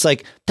understand. He's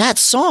like, that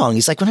song.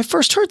 He's like, when I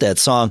first heard that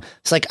song,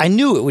 it's like, I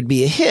knew it would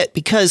be a hit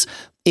because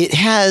it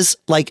has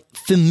like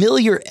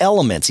familiar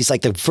elements. He's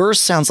like, the verse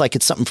sounds like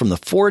it's something from the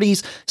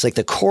 40s. It's like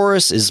the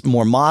chorus is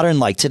more modern.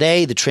 Like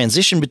today, the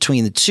transition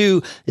between the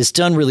two is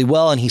done really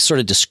well. And he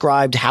sort of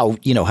described how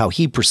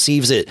he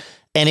perceives it.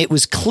 And it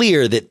was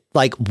clear that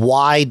like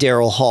why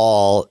Daryl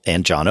Hall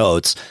and John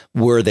Oates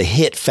were the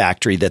hit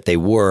factory that they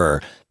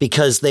were,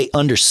 because they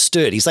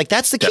understood. He's like,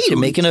 that's the key to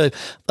making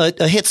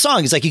a hit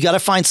song. He's like, you got to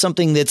find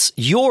something that's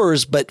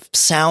yours, but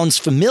sounds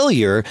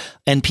familiar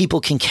and people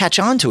can catch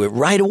on to it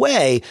right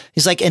away.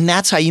 He's like, and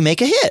that's how you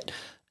make a hit.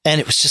 And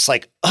it was just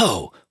like,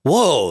 oh,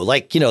 whoa,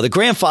 like, the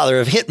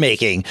grandfather of hit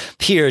making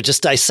here,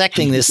 just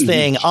dissecting this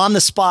thing on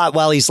the spot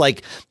while he's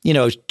like,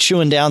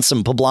 chewing down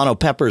some poblano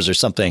peppers or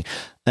something.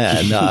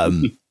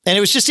 And it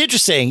was just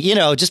interesting,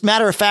 just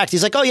matter of fact.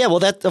 He's like, oh, yeah, well,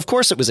 that of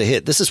course it was a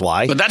hit. This is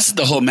why. But that's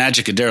the whole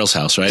magic of Daryl's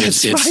house, right?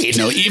 It's right.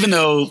 Even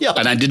though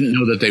and I didn't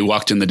know that they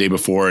walked in the day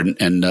before and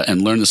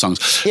learned the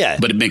songs. Yeah.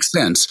 But it makes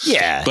sense.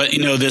 Yeah. But,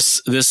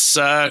 this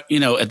at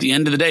the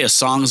end of the day, a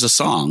song is a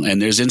song. And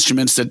there's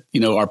instruments that,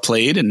 are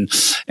played and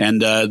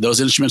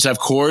those instruments have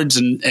chords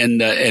and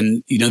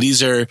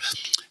these are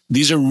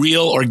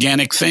real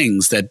organic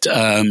things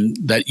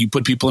that you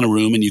put people in a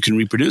room and you can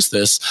reproduce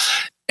this.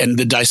 And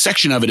the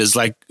dissection of it is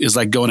like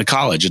going to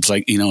college. It's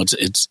like,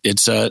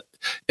 it's a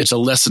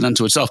lesson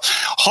unto itself.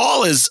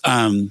 Hall is,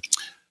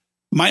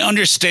 my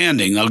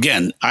understanding,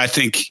 again, I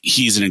think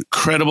he's an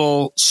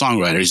incredible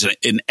songwriter. He's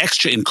an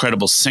extra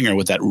incredible singer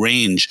with that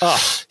range. Oh,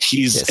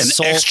 he's an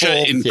soulful,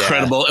 extra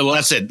incredible. Yeah. Well,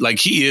 that's it. Like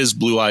he is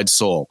Blue-Eyed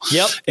Soul.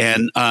 Yep.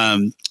 And,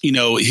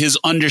 his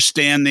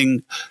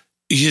understanding,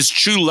 his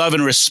true love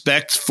and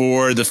respect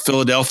for the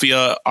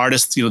Philadelphia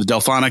artists, the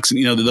Delphonics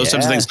and, those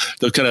types of things,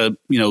 those kind of,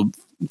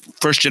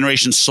 first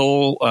generation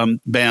soul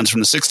bands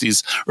from the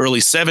 60s, early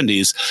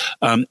 70s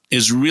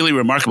is really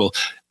remarkable.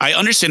 I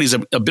understand he's a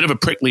bit of a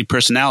prickly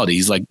personality.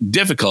 He's like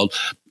difficult,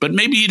 but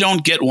maybe you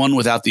don't get one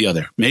without the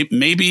other.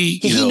 Maybe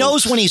he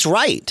knows when he's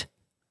right.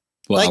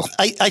 Well,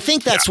 I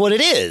think that's what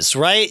it is,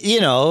 right?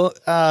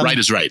 Right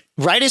is right.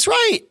 Right is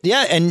right.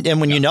 Yeah. And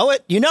when you know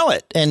it,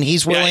 and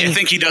he's willing. Yeah, I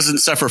think he doesn't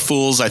suffer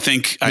fools. I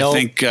think, but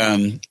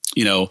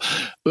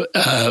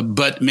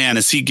man,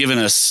 has he given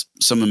us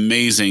some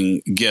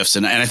amazing gifts.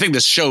 And I think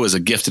this show is a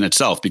gift in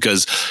itself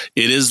because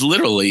it is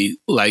literally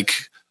like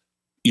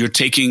you're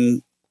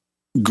taking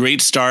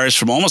great stars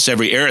from almost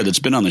every era that's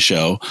been on the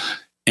show.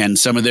 And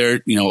some of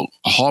their,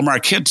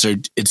 hallmark hits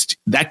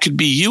that could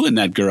be you in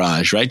that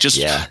garage, right?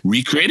 Just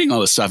recreating all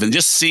this stuff and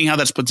just seeing how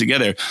that's put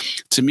together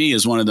to me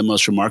is one of the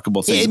most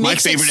remarkable things. My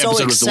favorite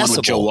episode was the one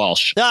with Joe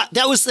Walsh.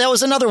 That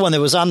was another one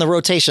that was on the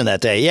rotation that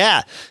day.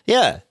 Yeah.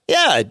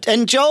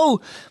 And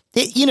Joe,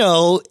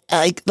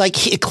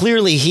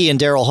 clearly he and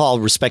Daryl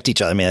Hall respect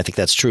each other. I mean, I think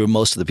that's true of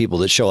most of the people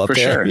that show up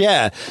there. Sure.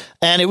 Yeah.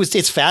 And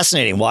it's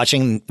fascinating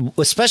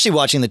especially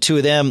watching the two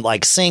of them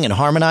like sing and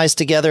harmonize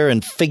together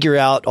and figure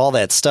out all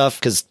that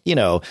stuff. Cause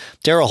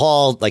Daryl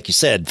Hall, like you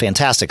said,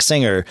 fantastic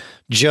singer.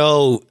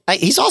 Joe,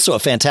 he's also a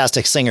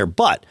fantastic singer,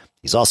 but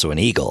he's also an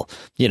eagle,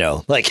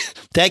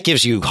 that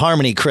gives you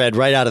harmony cred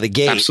right out of the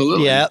gate.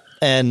 Absolutely. Yeah.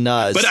 And,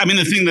 but I mean,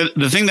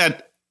 the thing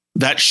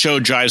that show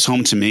drives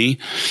home to me,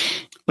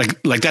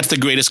 like that's the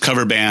greatest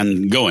cover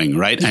band going,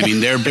 right? I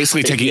mean, they're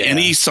basically taking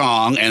any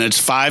song and it's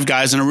 6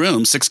 guys in a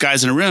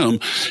room,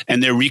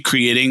 and they're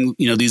recreating,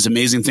 these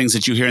amazing things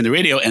that you hear on the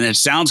radio. And it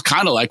sounds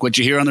kind of like what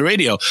you hear on the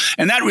radio.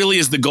 And that really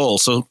is the goal.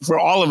 So for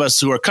all of us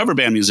who are cover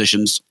band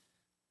musicians,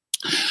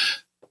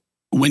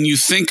 when you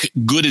think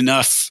good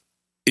enough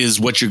is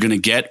what you're going to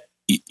get,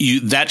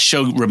 that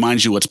show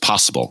reminds you what's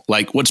possible.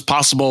 Like what's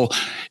possible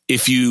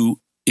if you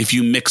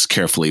mix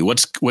carefully.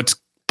 What's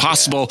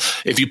possible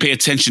if you pay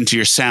attention to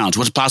your sounds.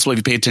 What's possible if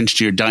you pay attention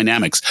to your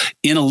dynamics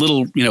in a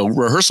little,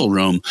 rehearsal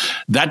room,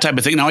 that type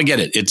of thing. Now I get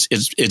it.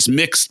 It's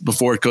mixed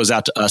before it goes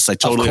out to us. I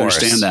totally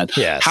understand that.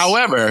 Yes.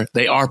 However,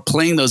 they are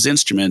playing those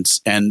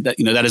instruments, and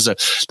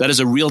that is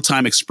a real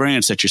time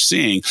experience that you're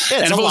seeing. Yeah,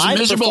 and if it was a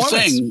miserable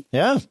thing,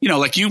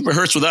 like you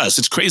rehearse with us,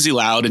 it's crazy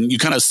loud, and you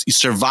kind of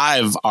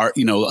survive our,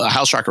 a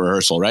house rocker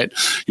rehearsal, right?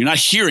 You're not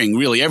hearing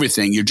really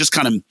everything. You're just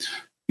kind of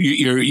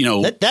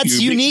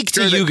that's unique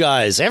to you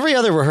guys. Every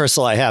other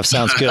rehearsal I have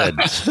sounds good.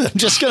 I'm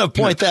just going to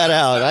point that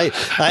out.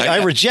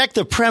 I reject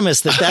the premise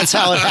that that's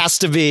how it has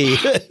to be.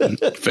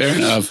 Fair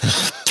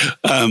enough.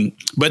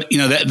 But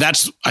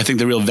that's I think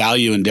the real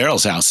value in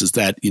Daryl's house is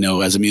that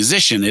as a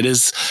musician, it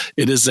is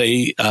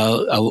a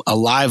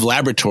live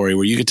laboratory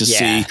where you get to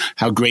see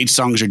how great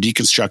songs are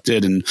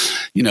deconstructed, and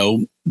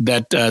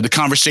that the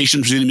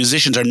conversations between the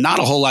musicians are not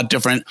a whole lot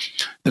different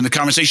than the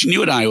conversation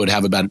you and I would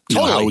have about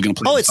how are we going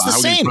to play the song.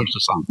 It's the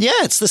same. Yeah,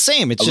 it's the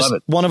same. It's just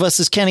one of us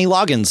is Kenny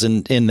Loggins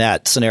in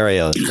that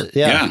scenario.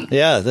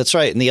 Yeah, that's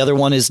right. And the other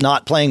one is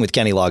not playing with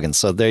Kenny Loggins.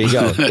 So there you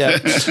go. Yeah.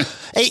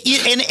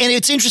 And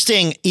it's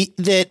interesting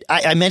that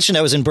I mentioned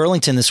I was in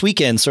Burlington this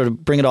weekend, sort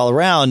of bring it all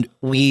around.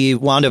 We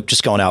wound up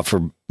just going out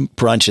for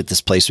brunch at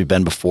this place we've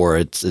been before.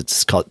 It's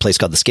a place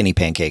called the Skinny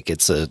Pancake.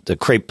 It's a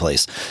crepe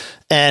place.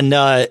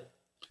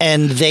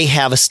 And they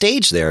have a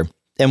stage there,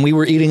 and we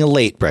were eating a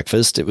late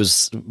breakfast. We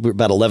were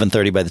about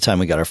 11:30 by the time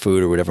we got our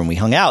food or whatever, and we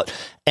hung out.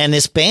 And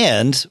this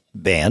band,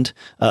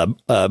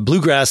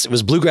 Bluegrass, it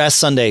was Bluegrass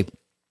Sunday.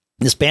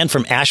 This band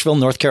from Asheville,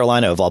 North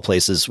Carolina, of all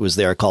places, was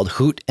there, called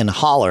Hoot and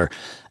Holler.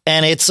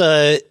 And it's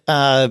a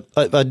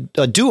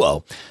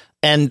duo.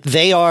 And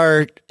they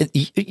are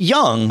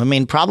young. I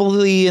mean,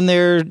 probably in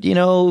their,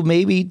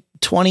 maybe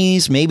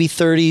 20s, maybe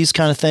 30s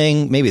kind of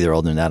thing. Maybe they're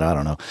older than that. I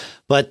don't know.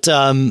 But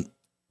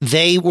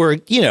they were,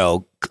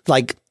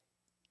 like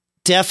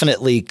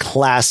definitely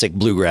classic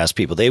bluegrass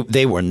people.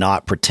 They were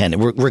not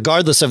pretending.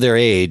 Regardless of their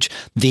age,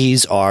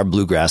 these are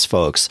bluegrass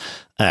folks.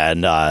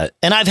 And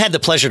I've had the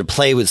pleasure to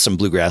play with some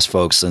bluegrass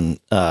folks and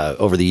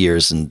over the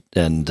years, and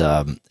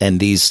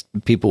these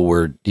people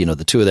were,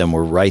 the two of them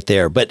were right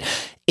there. But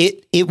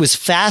it was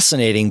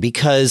fascinating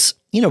because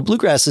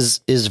bluegrass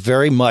is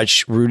very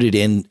much rooted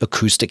in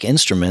acoustic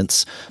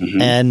instruments,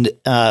 and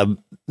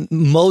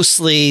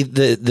mostly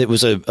there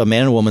was a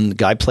man and a woman. The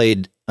guy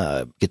played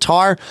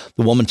guitar,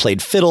 the woman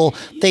played fiddle.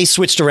 They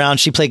switched around.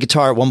 She played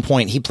guitar at one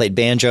point. He played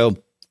banjo.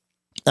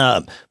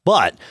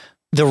 But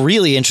the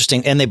really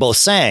interesting, and they both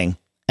sang.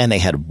 And they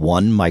had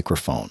one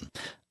microphone.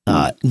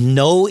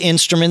 No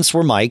instruments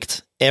were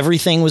mic'd.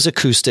 Everything was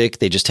acoustic.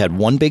 They just had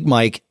one big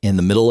mic in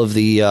the middle of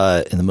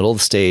the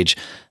stage,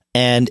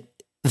 and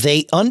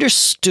they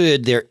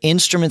understood their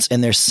instruments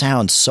and their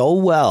sound so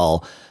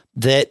well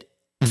that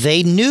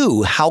they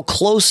knew how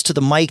close to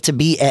the mic to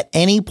be at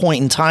any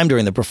point in time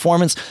during the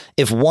performance.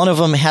 If one of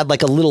them had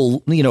like a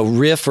little,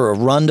 riff or a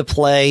run to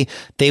play,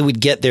 they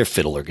would get their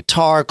fiddle or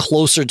guitar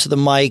closer to the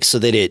mic so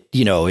that it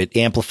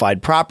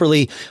amplified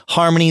properly.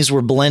 Harmonies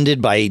were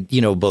blended by,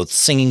 both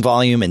singing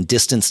volume and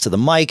distance to the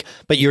mic,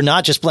 but you're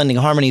not just blending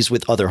harmonies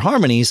with other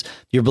harmonies.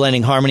 You're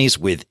blending harmonies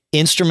with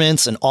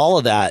instruments and all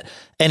of that.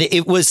 And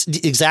it was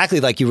exactly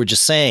like you were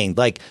just saying,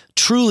 like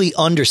truly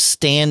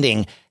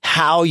understanding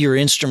how your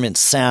instrument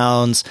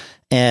sounds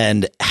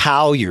and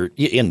how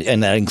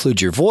and that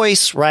includes your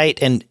voice, right?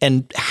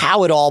 And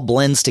how it all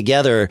blends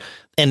together.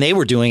 And they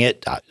were doing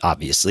it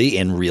obviously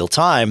in real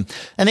time.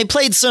 And they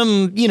played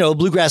some,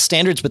 bluegrass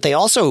standards, but they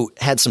also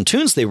had some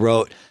tunes they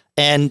wrote.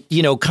 And,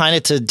 kind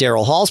of to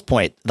Daryl Hall's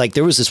point, like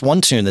there was this one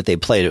tune that they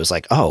played. It was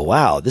like, oh,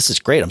 wow, this is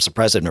great. I'm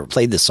surprised I've never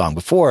played this song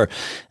before.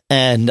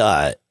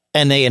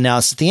 And they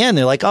announced at the end,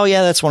 they're like, oh,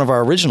 yeah, that's one of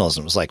our originals.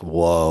 And it was like,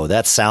 whoa,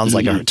 that sounds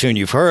like a tune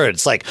you've heard.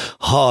 It's like,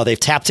 oh, they've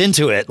tapped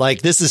into it.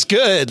 Like, this is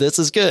good. This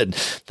is good.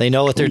 They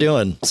know what they're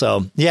doing.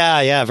 So,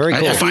 yeah, very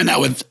cool. I find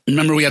that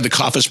remember we had the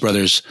Coffis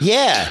Brothers.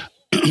 Yeah.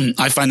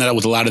 I find that out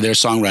with a lot of their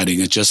songwriting.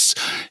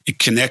 It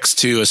connects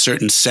to a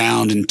certain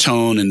sound and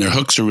tone, and their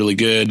hooks are really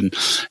good.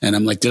 And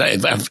I'm like,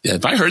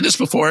 have I heard this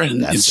before?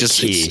 And that's it's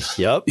key.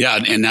 Yep. Yeah.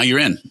 And now you're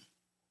in.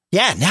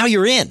 Yeah, now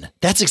you're in.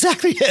 That's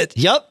exactly it.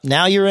 Yep,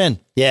 now you're in.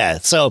 Yeah,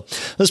 so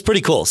it was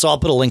pretty cool. So I'll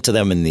put a link to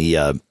them in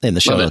the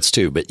show notes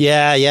too. But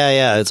yeah,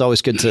 it's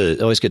always good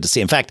to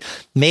see. In fact,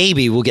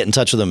 maybe we'll get in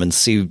touch with them and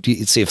see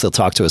if they'll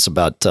talk to us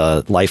about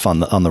life on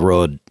the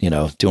road.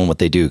 Doing what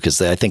they do,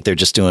 because I think they're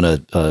just doing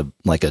a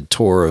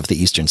tour of the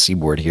Eastern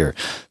Seaboard here.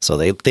 So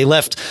they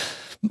left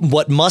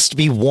what must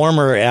be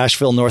warmer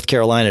Asheville, North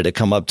Carolina, to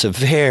come up to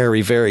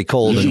very, very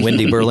cold and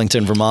windy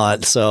Burlington,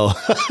 Vermont. So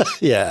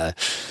yeah,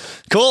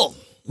 cool.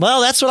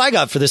 Well, that's what I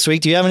got for this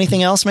week. Do you have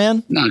anything else,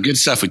 man? No, good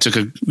stuff. We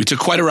took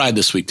quite a ride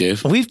this week,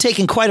 Dave. We've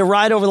taken quite a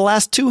ride over the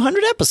last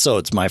 200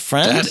 episodes, my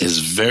friend. That is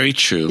very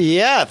true.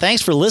 Yeah,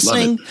 thanks for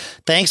listening.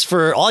 Thanks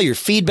for all your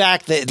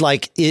feedback. It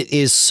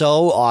is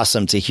so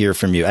awesome to hear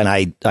from you, and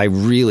I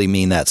really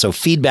mean that. So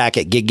feedback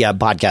at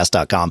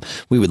giggabpodcast.com.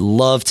 We would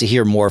love to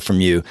hear more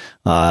from you.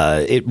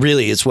 It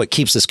really is what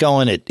keeps us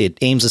going. It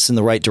aims us in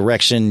the right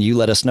direction. You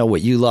let us know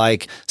what you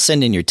like.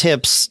 Send in your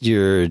tips,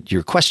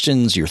 your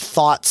questions, your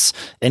thoughts,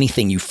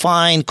 anything you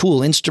find,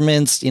 cool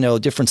instruments,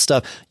 different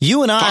stuff.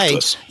 You and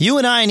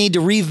I need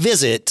to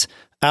revisit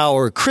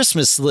our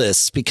Christmas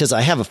lists because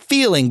I have a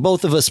feeling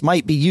both of us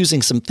might be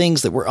using some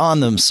things that were on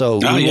them. So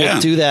we will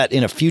do that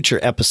in a future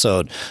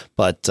episode.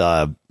 But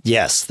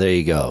yes, there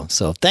you go.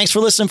 So thanks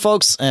for listening,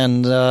 folks.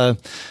 And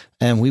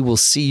we will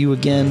see you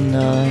again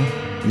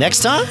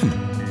next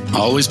time.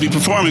 Always be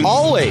performing.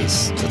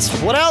 Always.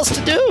 What else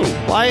to do?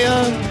 Why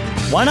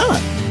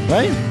not?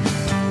 Right?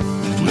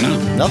 Why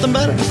not? Nothing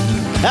better.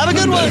 Have a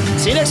good one.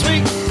 See you next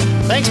week.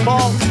 Thanks,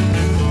 Paul.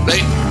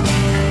 Bye.